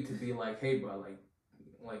afraid to be like, hey, bro,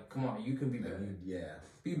 like, come on, you can be better.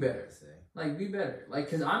 Be better. Like, be better. Like,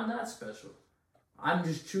 because I'm not special. I'm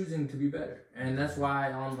just choosing to be better. And that's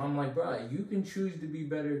why I'm like, bro, you can choose to be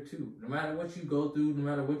better too. No matter what you go through, no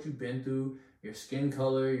matter what you've been through, your skin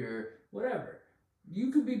color, your whatever.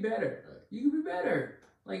 You could be better. Right. You could be better.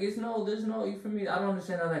 Like, there's no, you feel me? I don't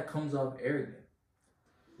understand how that comes off arrogant.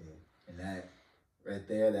 Yeah. And that right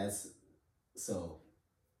there, that's, so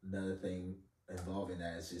another thing involving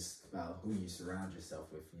that is just about who you surround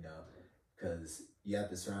yourself with, because you have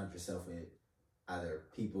to surround yourself with either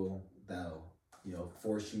people that'll,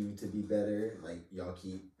 force you to be better, like y'all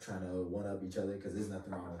keep trying to one-up each other, because there's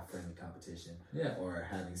nothing wrong with friendly competition. Yeah. Or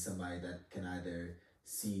having somebody that can either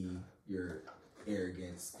see your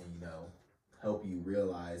arrogance and, help you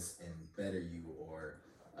realize and better you, or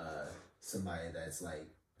somebody that's like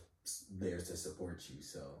there to support you.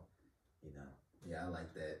 So, I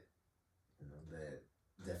like that, that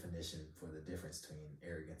definition for the difference between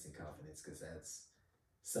arrogance and confidence, because that's,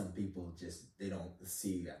 some people just, they don't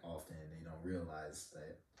see that often, and they don't realize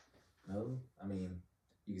that. No, I mean,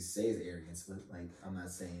 you can say it's arrogance, but like, I'm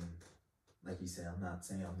not saying, like you said, I'm not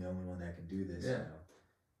saying I'm the only one that can do this. Yeah.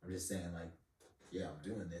 I'm just saying, like, I'm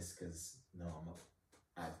doing this because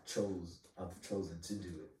I've chosen to do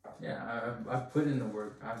it. Yeah, I've put in the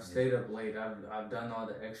work. I've stayed up late. I've done all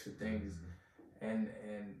the extra things. And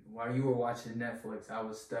while you were watching Netflix, I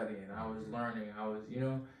was studying. I was learning. I was,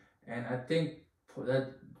 and I think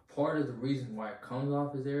that part of the reason why it comes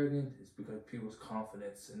off as arrogant is because people's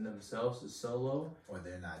confidence in themselves is so low. Or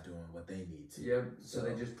they're not doing what they need to. Yeah, so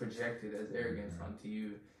they just project it as arrogance onto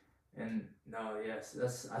you. And no, yes,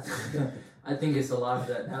 I think it's a lot of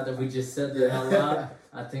that. Now that we just said that out loud,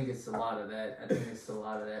 I think it's a lot of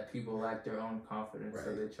that. People lack their own confidence,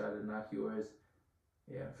 so they try to knock yours.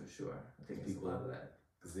 Yeah, for sure. I think it's a lot of that.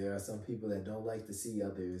 Because there are some people that don't like to see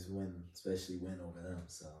others win, especially win over them.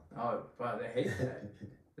 So. Oh, bro, they hate that.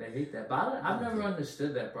 They hate that. But I've never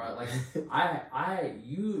understood that, bro. Like,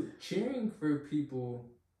 you cheering for people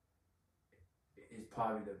is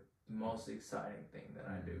probably the most exciting thing that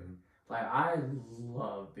I do. Like, I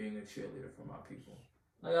love being a cheerleader for my people.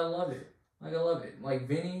 Like, I love it. Like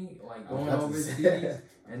Vinny, like going overseas,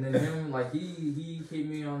 and then him, like he hit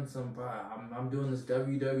me on some, I'm doing this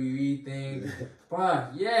WWE thing,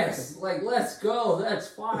 yes, like let's go, that's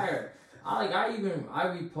fire. I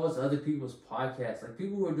repost other people's podcasts, like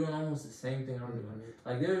people who are doing almost the same thing I'm doing.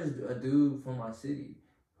 Like there's a dude from my city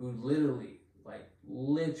who literally, like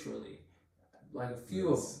a few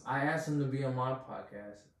of them, I asked him to be on my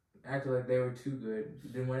podcast, acted like they were too good,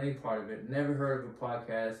 didn't want any part of it, never heard of a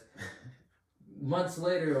podcast. A month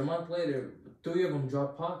later, 3 of them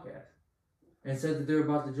dropped podcasts and said that they were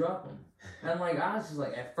about to drop them. And like, I was just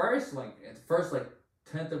like, at first,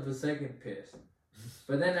 tenth of a second pissed.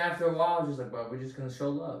 But then after a while, I was just like, bro, we're just going to show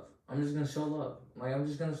love. I'm just going to show love. Like, I'm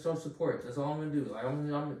just going to show support. That's all I'm going to do. Like,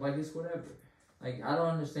 I'm like, it's whatever. Like, I don't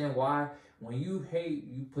understand why when you hate,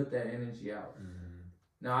 you put that energy out.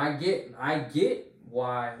 Now, I get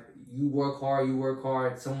why you work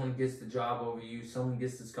hard, someone gets the job over you, someone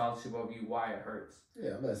gets the scholarship over you, why it hurts.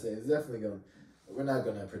 Yeah, I'm about to say, it's definitely we're not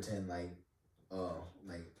going to pretend like,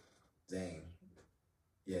 dang,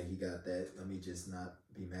 yeah, he got that, let me just not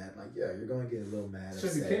be mad. Like, yeah, you're going to get a little mad.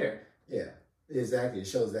 Should you care? Yeah, exactly. It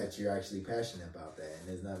shows that you're actually passionate about that, and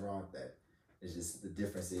there's nothing wrong with that. It's just the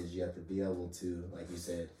difference is you have to be able to, like you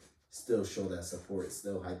said, still show that support,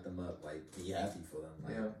 still hype them up, like, be happy for them.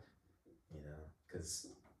 Like, because...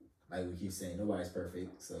 like we keep saying, nobody's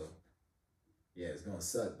perfect, so yeah, it's gonna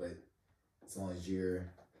suck. But as long as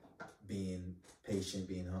you're being patient,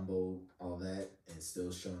 being humble, all that, and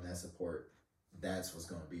still showing that support, that's what's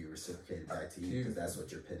gonna be reciprocated back to you because that's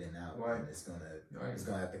what you're putting out. Right. And it's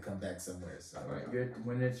gonna have to come back somewhere. So. Right.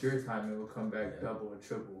 When it's your time, it will come back double or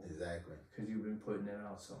triple. Exactly. Because you've been putting it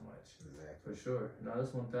out so much. Exactly. For sure. No,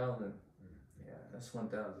 that's 1,000. Yeah, that's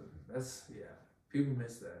 1,000. That's People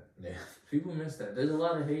miss that. Yeah. People miss that. There's a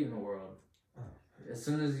lot of hate in the world. As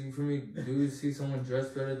soon as you see someone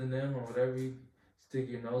dressed better than them or whatever, you stick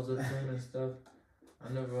your nose up to them and stuff.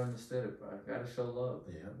 I never understood it, bro. Gotta show love.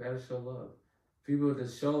 Yeah. Gotta show love. People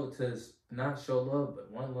to not show love,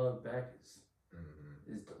 but want love back is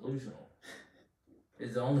delusional.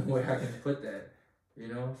 It's the only way I can put that.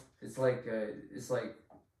 It's like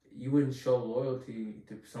you wouldn't show loyalty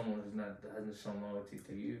to someone who hasn't shown loyalty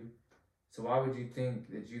to you. So why would you think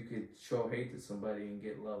that you could show hate to somebody and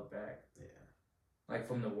get love back? Yeah. Like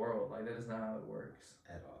from the world. Like that is not how it works.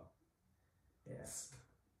 At all. Yes.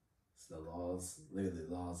 It's the laws, literally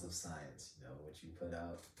laws of science. What you put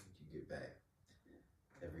out, what you get back.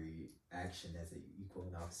 Every action has an equal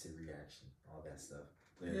and opposite reaction. All that stuff.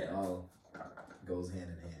 Literally all goes hand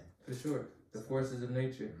in hand. For sure. The forces of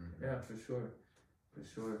nature. Yeah, for sure. For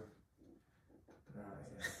sure.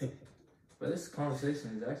 Yeah. But this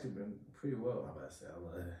conversation has actually been pretty well. I'm about to say, I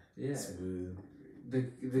love it. Yeah. Smooth.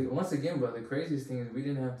 Once again, but the craziest thing is we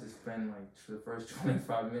didn't have to spend like the first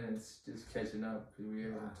 25 minutes just catching up because we were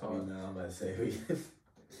able to talk. I'm about to say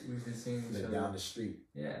we've been seeing each other down the street.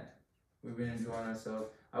 Yeah, we've been enjoying ourselves.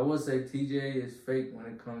 I will say TJ is fake when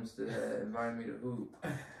it comes to inviting me to hoop.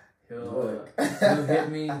 He'll hit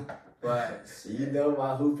me, but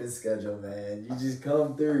my hooping schedule, man. You just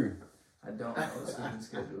come through. I don't know his hooping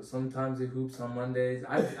schedule. Sometimes he hoops on Mondays.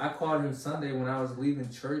 I called him Sunday when I was leaving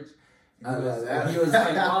church. He was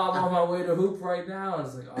like, "Oh, I'm on my way to hoop right now." I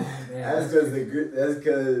was like, "Oh man." That's because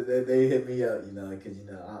they hit me up, because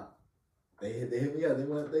they hit me up.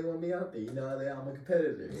 They want me out there. I'm a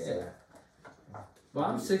competitor. Yeah. So. But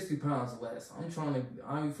I'm 60 pounds less. I'm trying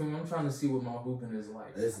to see what my hooping is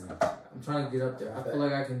like. Listen, I'm trying to get up there. I feel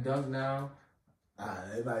like I can dunk now.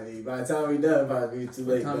 It might be by the time we done, it might be too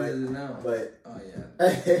late. What time is it now? But oh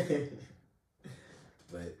yeah.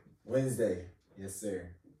 But Wednesday, yes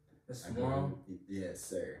sir. That's tomorrow? Yes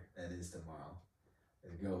sir. That is tomorrow.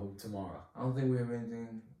 Let's go hoop tomorrow. I don't think we have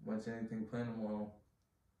anything planned tomorrow.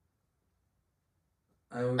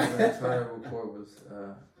 I was gonna try to record with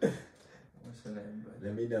what's her name? But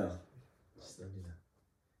let me know. Just let me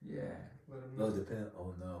know. Yeah. Well, depend.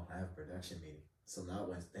 Oh no, I have a production meeting, so not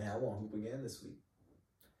Wednesday. I won't hoop again this week.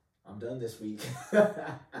 I'm done this week.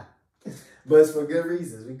 But it's for good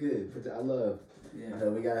reasons. We good. I love. Yeah. You know,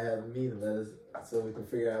 we gotta have a meeting. Let us so we can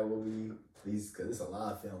figure out what because there's a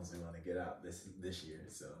lot of films we want to get out this year.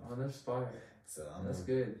 So. Oh, that's fire. So that's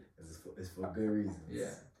good. It's for good reasons. Yeah.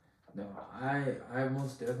 No, I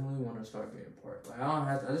most definitely want to start being a part. Like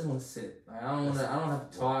I just want to sit. Like I don't have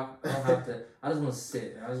to talk. I don't have to. I just want to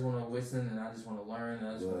sit. I just want to listen, and I just want to learn, and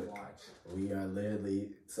I just want to watch. We are literally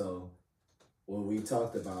what we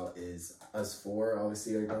talked about is us four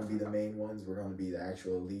obviously are going to be the main ones. We're going to be the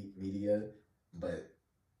actual elite media, but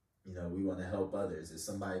you know, we want to help others. If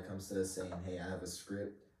somebody comes to us saying, "Hey, I have a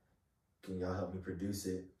script. Can y'all help me produce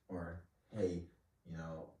it?" Or, "Hey, you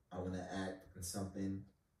know, I want to act in something,"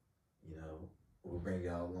 you know, we'll bring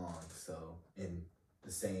y'all along. So, in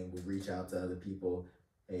the same, we reach out to other people.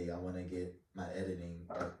 "Hey, I want to get my editing,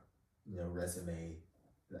 you know, resume,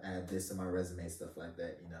 add this to my resume," stuff like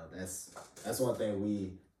that. You know, that's one thing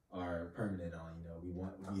we are permanent on. You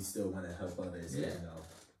know, we still want to help others. Yeah. You know,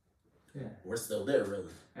 yeah, we're still there,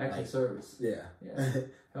 really. Active service. Yeah.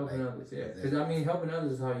 Helping others. Yeah, because I mean, helping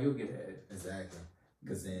others is how you'll get ahead. Exactly.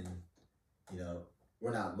 Because then, you know,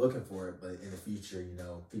 we're not looking for it, but in the future, you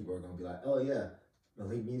know, people are gonna be like, "Oh yeah,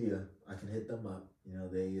 Elite Media, I can hit them up. You know,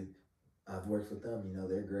 I've worked with them. You know,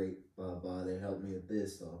 they're great. Blah blah. They helped me with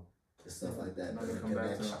this, so just stuff like that." Come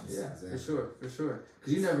back to them. Yeah, exactly. for sure.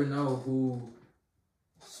 Because you never know who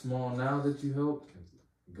small now that you help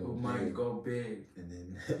who might go big, and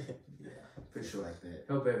then yeah, for sure. Like that.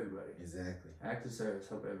 Help everybody. Exactly. Active service,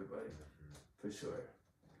 help everybody, for sure.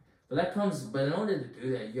 But in order to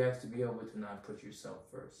do that, you have to be able to not put yourself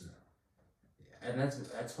first. No. Yeah. And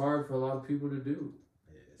that's hard for a lot of people to do.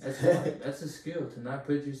 That's hard. That's a skill, to not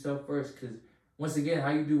put yourself first. Because once again,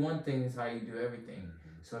 how you do one thing is how you do everything.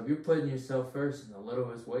 Mm-hmm. So if you're putting yourself first in the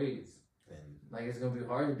littlest ways, then like it's gonna be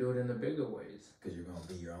hard to do it in the bigger ways. Because you're gonna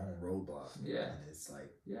be your own roadblock. Yeah. And it's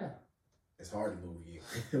like it's hard to move you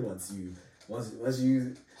once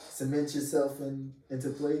you cement yourself into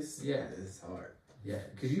place. Yeah, it's hard. Yeah,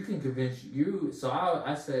 because you can convince you. So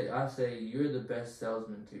I say you're the best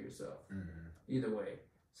salesman to yourself. Mm-hmm. Either way,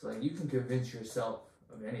 so like you can convince yourself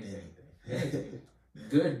of anything.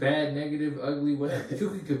 Good, bad, negative, ugly, whatever. You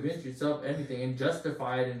can convince yourself anything and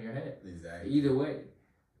justify it in your head. Exactly. Either way.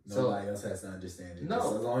 Nobody else has to understand it. No,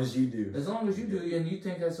 just as long as you do. As long as you do, and you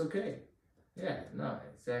think that's okay. Yeah. No.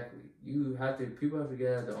 Exactly. People have to get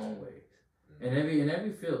out of their own ways. Mm-hmm. In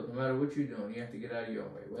every field, no matter what you're doing, you have to get out of your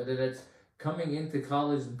own way. Whether that's coming into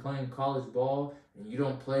college and playing college ball, and you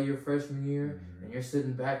don't play your freshman year, and you're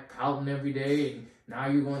sitting back pouting every day, and now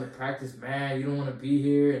you're going to practice mad, you don't want to be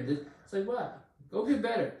here, and it's like, wow, go get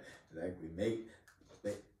better. Exactly.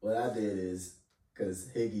 What I did is, because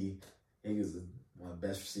Higgy was one of the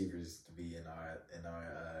best receivers to be in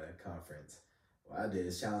our conference. What I did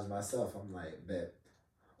is challenge myself. I'm like, bet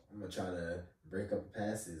I'm gonna try to break up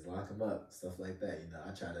passes, lock them up, stuff like that. You know, I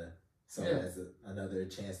try to. So as another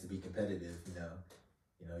chance to be competitive, you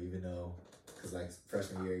know, even though, because like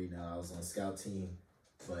freshman year, you know, I was on the scout team,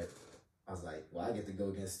 but I was like, well, I get to go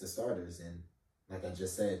against the starters, and like I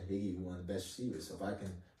just said, Higgy was one of the best receivers, so if I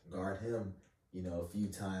can guard him, you know, a few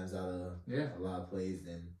times out of a lot of plays,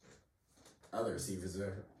 then other receivers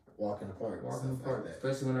are walking apart. Like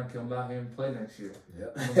especially when I come out here and play next year.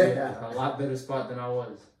 Yep. I'm gonna be a lot better spot than I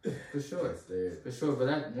was. For sure. For sure. But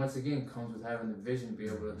that, once again, comes with having the vision to be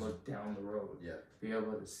able to look down the road. Yeah. Be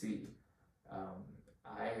able to see.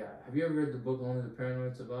 Have you ever read the book Only the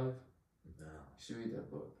Paranoid Survive? No. You should read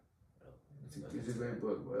that book. It's a great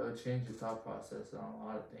book, but it'll change your thought process on a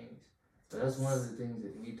lot of things. But that's one of the things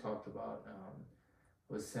that he talked about,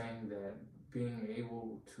 was saying that being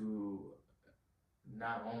able to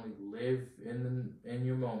not only live in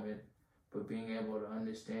your moment, but being able to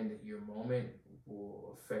understand that your moment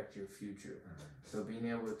will affect your future. Mm-hmm. So being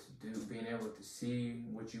able to see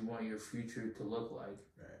what you want your future to look like,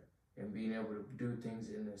 and being able to do things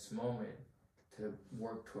in this moment to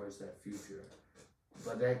work towards that future.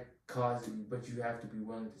 But but you have to be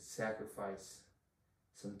willing to sacrifice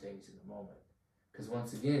some things in the moment. Because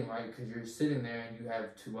once again, because you're sitting there and you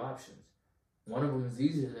have two options. One of them is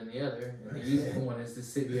easier than the other, and the easier one is to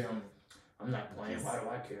sit here and I'm not playing, why do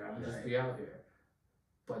I care? I'm just be out here.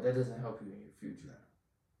 But that doesn't help you in your future.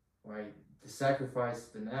 Right? The sacrifice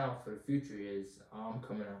the now for the future is I'm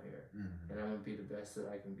coming out here and I'm gonna be the best that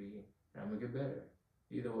I can be, and I'm gonna get better.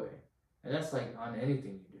 Either way. And that's like on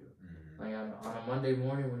anything you do. Like on a Monday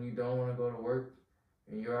morning when you don't want to go to work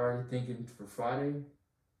and you're already thinking for Friday,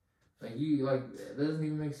 Like it doesn't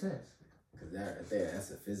even make sense. Because that right there,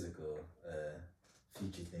 that's a physical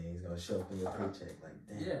future thing. He's gonna show up in your paycheck. Like,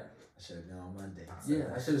 damn, yeah, I should have gone on Monday.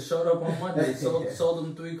 I should have showed up on Monday. sold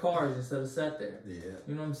them 3 cars instead of sat there. Yeah,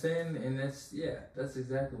 you know what I'm saying? And that's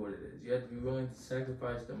exactly what it is. You have to be willing to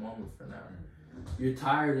sacrifice the moment for now. Mm-hmm. You're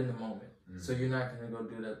tired in the moment, so you're not gonna go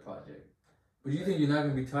do that project. But you think you're not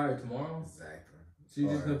gonna be tired tomorrow? Exactly. So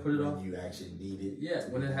you're just gonna put it off. When you actually need it. Yeah,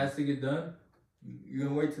 when it has to get done, you're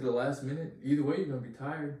gonna wait to the last minute. Either way, you're gonna be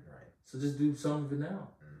tired. Right. So just do some of it now.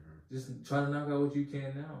 Mm-hmm. Just try to knock out what you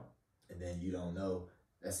can now. And then you don't know.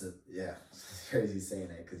 It's crazy saying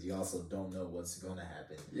that because you also don't know what's gonna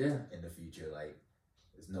happen. In the future, like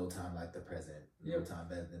there's no time like the present. No time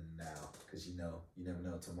better than now because you never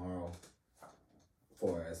know tomorrow.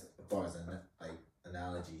 As far as like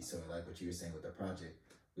analogy, so like what you were saying with the project.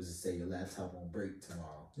 Was to say your laptop won't break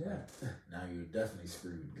tomorrow. Yeah. Like, now you're definitely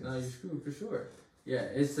screwed. Now you're screwed for sure. Yeah,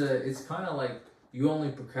 it's kind of like you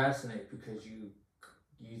only procrastinate because you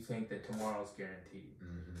think that tomorrow's guaranteed.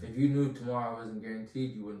 Mm-hmm. If you knew tomorrow wasn't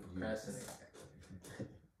guaranteed, you wouldn't procrastinate.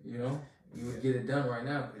 You know, you would get it done right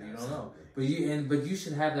now because you don't know. But you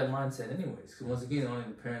should have that mindset anyways. Because once again, only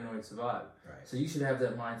the paranoid survive. Right. So you should have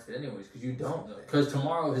that mindset anyways because you don't know. Because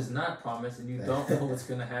tomorrow is not promised and you don't know what's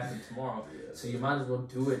going to happen tomorrow. So you might as well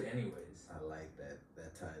do it anyways. I like that.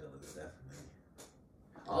 That title is definitely.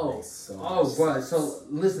 Bro. So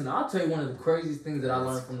listen, I'll tell you one of the craziest things that I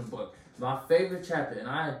learned from the book. My favorite chapter,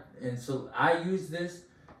 and so I use this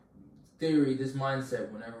theory, this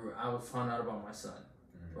mindset whenever I would find out about my son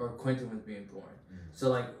or Quentin was being born. So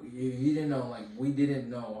like you didn't know, like we didn't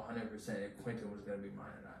know 100% if Quentin was gonna be mine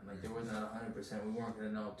or not. Like there was not 100%. We weren't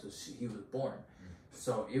gonna know until he was born.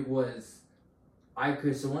 So it was.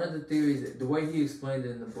 So one of the theories, the way he explained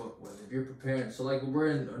it in the book was if you're preparing, so like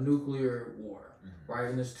we're in a nuclear war, right?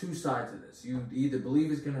 And there's 2 sides of this. You either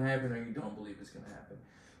believe it's going to happen or you don't believe it's going to happen.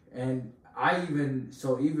 And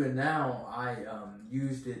even now, I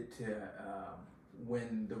used it to,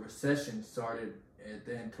 when the recession started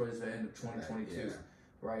towards the end of 2022,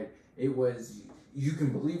 right? It was, you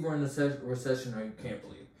can believe we're in a recession or you can't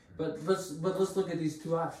believe. But let's look at these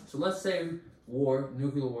 2 options. So let's say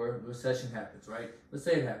nuclear war, recession happens, right? Let's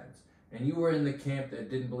say it happens. And you were in the camp that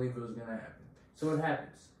didn't believe it was going to happen. So it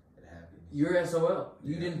happens. You're SOL.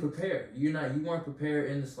 You didn't prepare. You weren't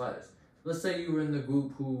prepared in the slightest. Let's say you were in the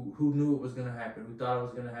group who knew it was going to happen, who thought it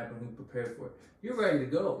was going to happen, who prepared for it. You're ready to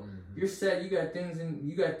go. Mm-hmm. You're set. You got things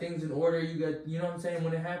in order. You know what I'm saying?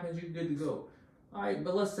 When it happens, you're good to go. All right,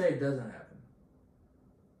 but let's say it doesn't happen.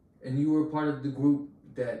 And you were part of the group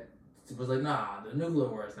that was like, nah, the nuclear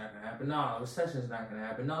war is not going to happen. Nah, the recession is not going to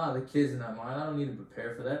happen. Nah, the kids are not mine. I don't need to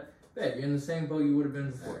prepare for that. Bet you're in the same boat you would have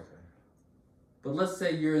been before. Exactly. But let's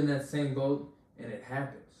say you're in that same boat and it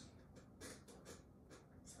happens.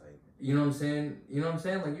 You know what I'm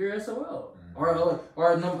saying? Like you're SOL. Mm-hmm.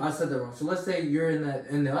 Or no, I said that wrong. So let's say you're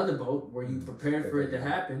in the other boat where you prepared for it to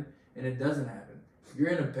happen and it doesn't happen. You're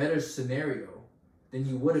in a better scenario than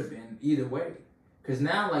you would have been either way. Because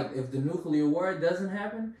now, like, if the nuclear war doesn't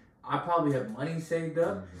happen, I probably have money saved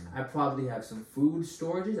up. Mm-hmm. I probably have some food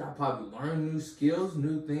storages. I probably learn new skills,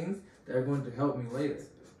 new things that are going to help me later,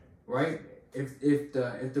 right? If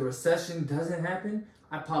the recession doesn't happen,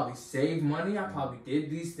 I probably saved money. I probably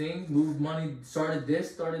did these things, moved money, started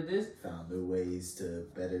this. Found new ways to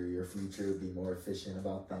better your future, be more efficient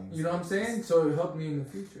about things. You know what I'm saying? So it helped me in the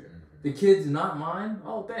future. Mm-hmm. The kid's not mine.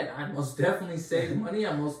 Oh, bet. I most definitely saved money.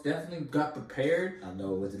 I most definitely got prepared. I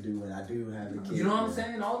know what to do when I do have a kid. You know what I'm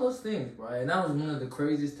saying? All those things, bro. And that was one of the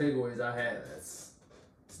craziest takeaways I had. It's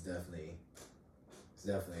definitely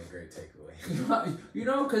a great takeaway. You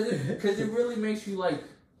know, because it really makes you like.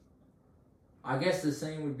 I guess the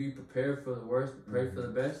saying would be prepared for the worst, prepare for the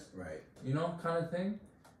best. Right. You know, kind of thing.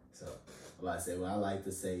 So, what I like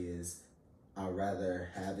to say is, I'd rather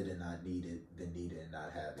have it and not need it than need it and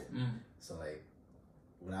not have it. So, like,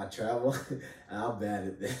 when I travel, and I'm bad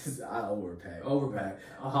at this, I overpack.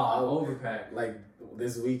 Overpack. Like,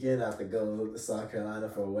 this weekend, I have to go to South Carolina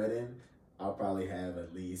for a wedding. I'll probably have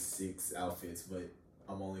at least 6 outfits, but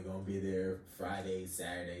I'm only going to be there Friday,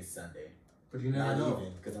 Saturday, Sunday. But you never know. Not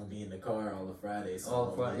even, because I'm be in the car all the Fridays. So all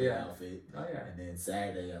the Friday, outfit. Oh, yeah. And then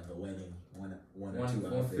Saturday, I'm the wedding, one or two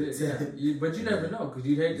outfits. But you never know, because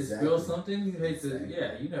you'd hate to spill something. You'd hate to,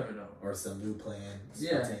 you never know. Or some new plan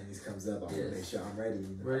spontaneous comes up. I want to make sure I'm ready.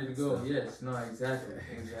 Ready to go, yes. No, exactly.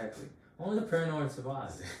 Only the paranoid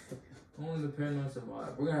survive. Only the paranoid survive.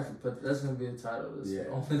 We're going to have to that's going to be the title of this.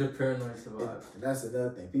 Only the paranoid survive. And that's another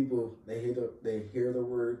thing. People, they hear the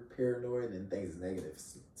word paranoid and think it's negative.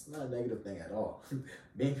 It's not a negative thing at all.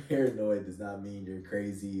 Being paranoid does not mean you're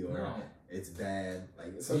crazy or it's bad.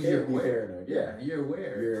 Like, it's okay you're to be aware. paranoid. Yeah, you're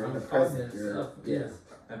aware. You're in the present. Yes,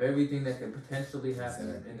 of everything that could potentially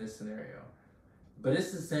happen in this scenario. But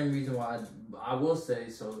it's the same reason why I will say,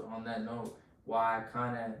 so on that note, why I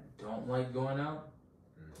kind of don't like going out.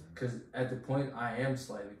 Because at the point, I am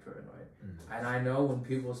slightly paranoid. And I know when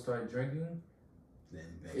people start drinking,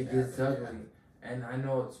 it gets ugly. Yeah. And I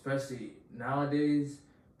know, especially nowadays,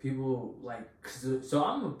 people like, so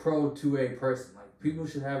I'm a pro 2A person. Like, people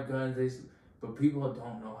should have guns, but people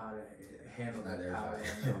don't know how to handle that power.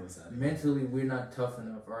 Mentally, we're not tough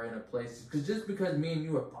enough or in a place. Because just because me and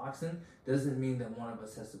you are boxing doesn't mean that one of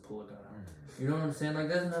us has to pull a gun out. You know what I'm saying? Like,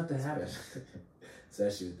 that doesn't have to happen.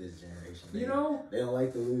 Especially with this generation. You know? They don't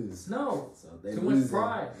like to lose. No. So they too much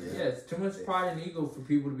pride. Yes, too much pride and ego for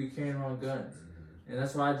people to be carrying around guns. And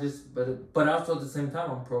that's why I just, but also at the same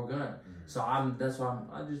time, I'm pro-gun. So I'm just gonna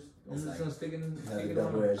stick it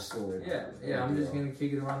around. Sword. Yeah, I'm just gonna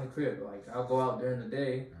kick it around the crib. Like, I'll go out during the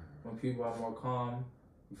day when people are more calm.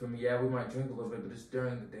 You feel me? Yeah, we might drink a little bit, but it's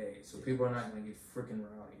during the day, so people are not gonna get freaking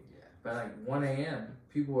rowdy. But like 1 a.m.,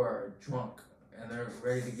 people are drunk and they're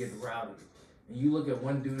ready to get rowdy. And you look at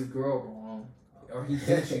one dude's girl wrong, or he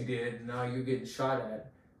thinks you did, and now you're getting shot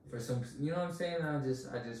at for some. You know what I'm saying? I just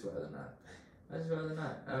rather not. I just rather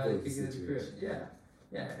not. I rather kick it at the crib.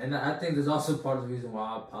 Yeah. And I think there's also part of the reason why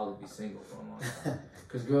I'll probably be single for a long time,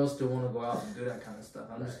 because girls still want to go out and do that kind of stuff.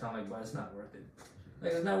 I'm just kind of like, but it's not worth it.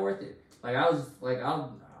 Like, it's not worth it. Like, I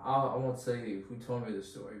won't say who told me the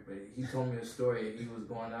story, but he told me a story. He was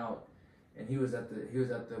going out, and he was at the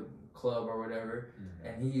club or whatever,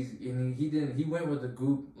 and he went with a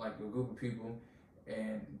group of people,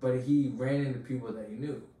 but he ran into people that he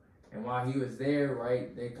knew. And while he was there,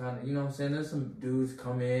 right, they kind of, you know what I'm saying, there's some dudes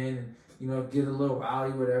come in and, you know, get a little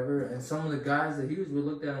rowdy, whatever. And some of the guys that he was with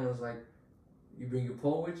looked at him and was like, you bring your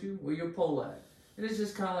pole with you? Where your pole at? And it's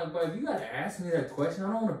just kind of like, bro, if you got to ask me that question,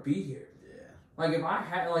 I don't want to be here. Yeah. Like, if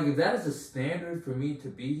that is a standard for me to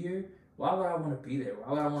be here, why would I want to be there?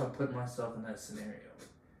 Why would I want to put myself in that scenario?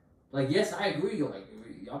 Like, yes, I agree. Like,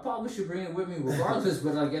 I probably should bring it with me regardless,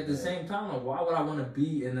 but, like, at the same time, like, why would I want to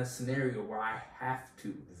be in a scenario where I have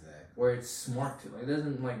to? Where it's smart to. Like, it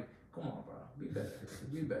doesn't, like, come on, bro. Be better.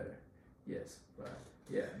 Be better. Yes, but,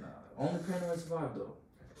 yeah, nah. Only paranoid survived, though.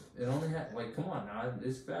 It only had, like, come on now.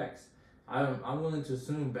 It's facts. I'm willing to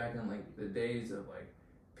assume back in, like, the days of, like,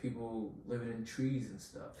 people living in trees and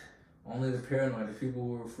stuff, only the paranoid, the people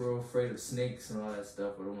who were real afraid of snakes and all that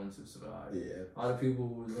stuff were the ones who survived. Yeah. All the people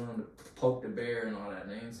who was willing to poke the bear and all that,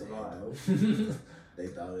 they didn't survive. They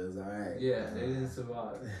thought it was alright. Yeah, they didn't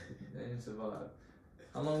survive.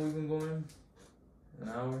 How long we been going? An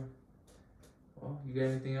hour? Well, you got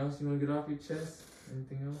anything else you want to get off your chest?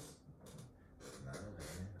 Anything else? No,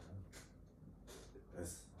 man.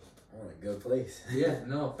 I'm in a good place. Yeah,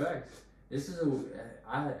 no, facts. This is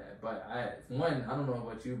I don't know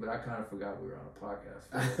about you, but I kind of forgot we were on a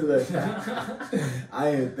podcast. Look,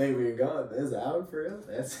 I didn't think we were going. There's an hour for real?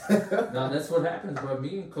 No, that's what happens, bro.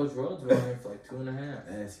 Me and Coach Rhodes were on here for like 2.5.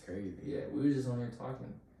 That's crazy. Yeah, we were just on here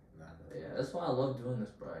talking. Yeah, that's why I love doing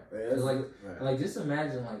this, bro. Like just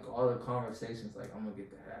imagine like all the conversations like I'm gonna get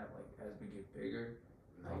to have like as we get bigger,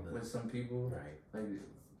 like with some people. Right.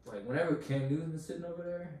 Like whenever Cam Newton's sitting over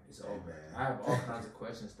there, it's over. I have all kinds of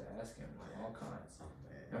questions to ask him, like all kinds.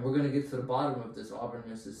 And we're gonna get to the bottom of this Auburn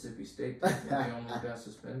Mississippi State thing. We almost got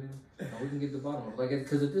suspended, and we can get to the bottom of it. Like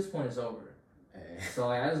because at this point it's over. So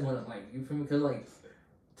like I just want to like you feel me? Because like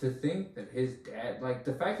to think that his dad, like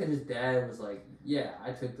the fact that his dad was like, yeah,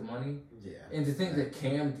 I took the money. Yeah. And to think that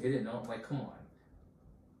Cam didn't know, like, come on.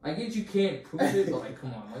 I get you can't prove it, but like,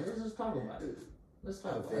 come on, like let's just talk about it. Let's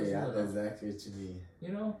talk about it. Yeah, I know exactly what you mean.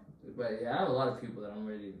 You know? But yeah, I have a lot of people that I'm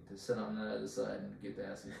ready to sit on the other side and get to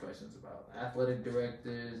ask some questions about. Athletic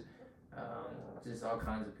directors, just all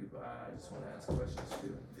kinds of people. I just want to ask questions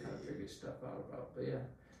too and kind of figure stuff out about. But yeah.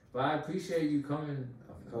 But I appreciate you coming.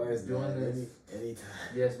 Of course, doing this. Anytime.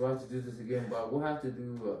 Yes, we'll have to do this again, but we'll have to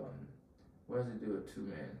do a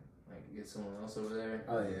 2-man. Like get someone else over there.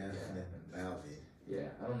 Oh yeah. That'll be. Yeah,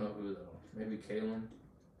 I don't know who though. Maybe Kalen.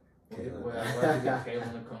 We'll have to get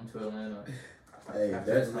Kalen to come to Atlanta. Hey,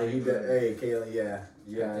 definitely. Hey, Kalen, yeah.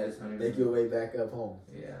 Make your way back up home.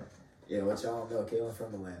 Yeah. Yeah, what y'all don't know, Kalen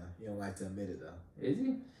from Atlanta. He don't like to admit it though. Is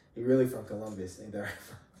he? He really from Columbus, ain't that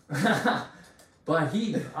right? But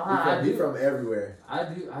he from everywhere.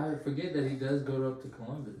 I forget that he does go up to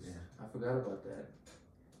Columbus. Yeah. I forgot about that.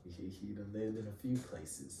 He done lived in a few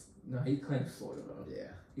places. No, he claims Florida though.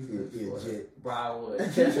 Yeah. He claims Florida. Legit. Briarwood.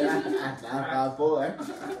 954.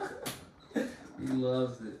 He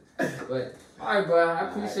loves it. But alright, bro, I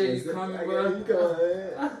appreciate you coming, bro. You go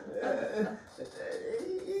ahead.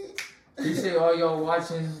 Appreciate all y'all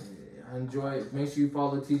watching. Enjoy it. Make sure you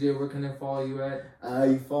follow TJ. Where can they follow you at?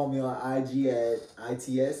 You follow me on IG at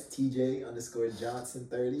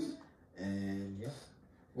ITSTJ_Johnson30. And yeah.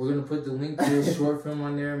 We're going to put the link to his short film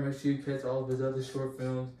on there. Make sure you catch all of his other short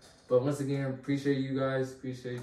films. But once again, appreciate you guys. Appreciate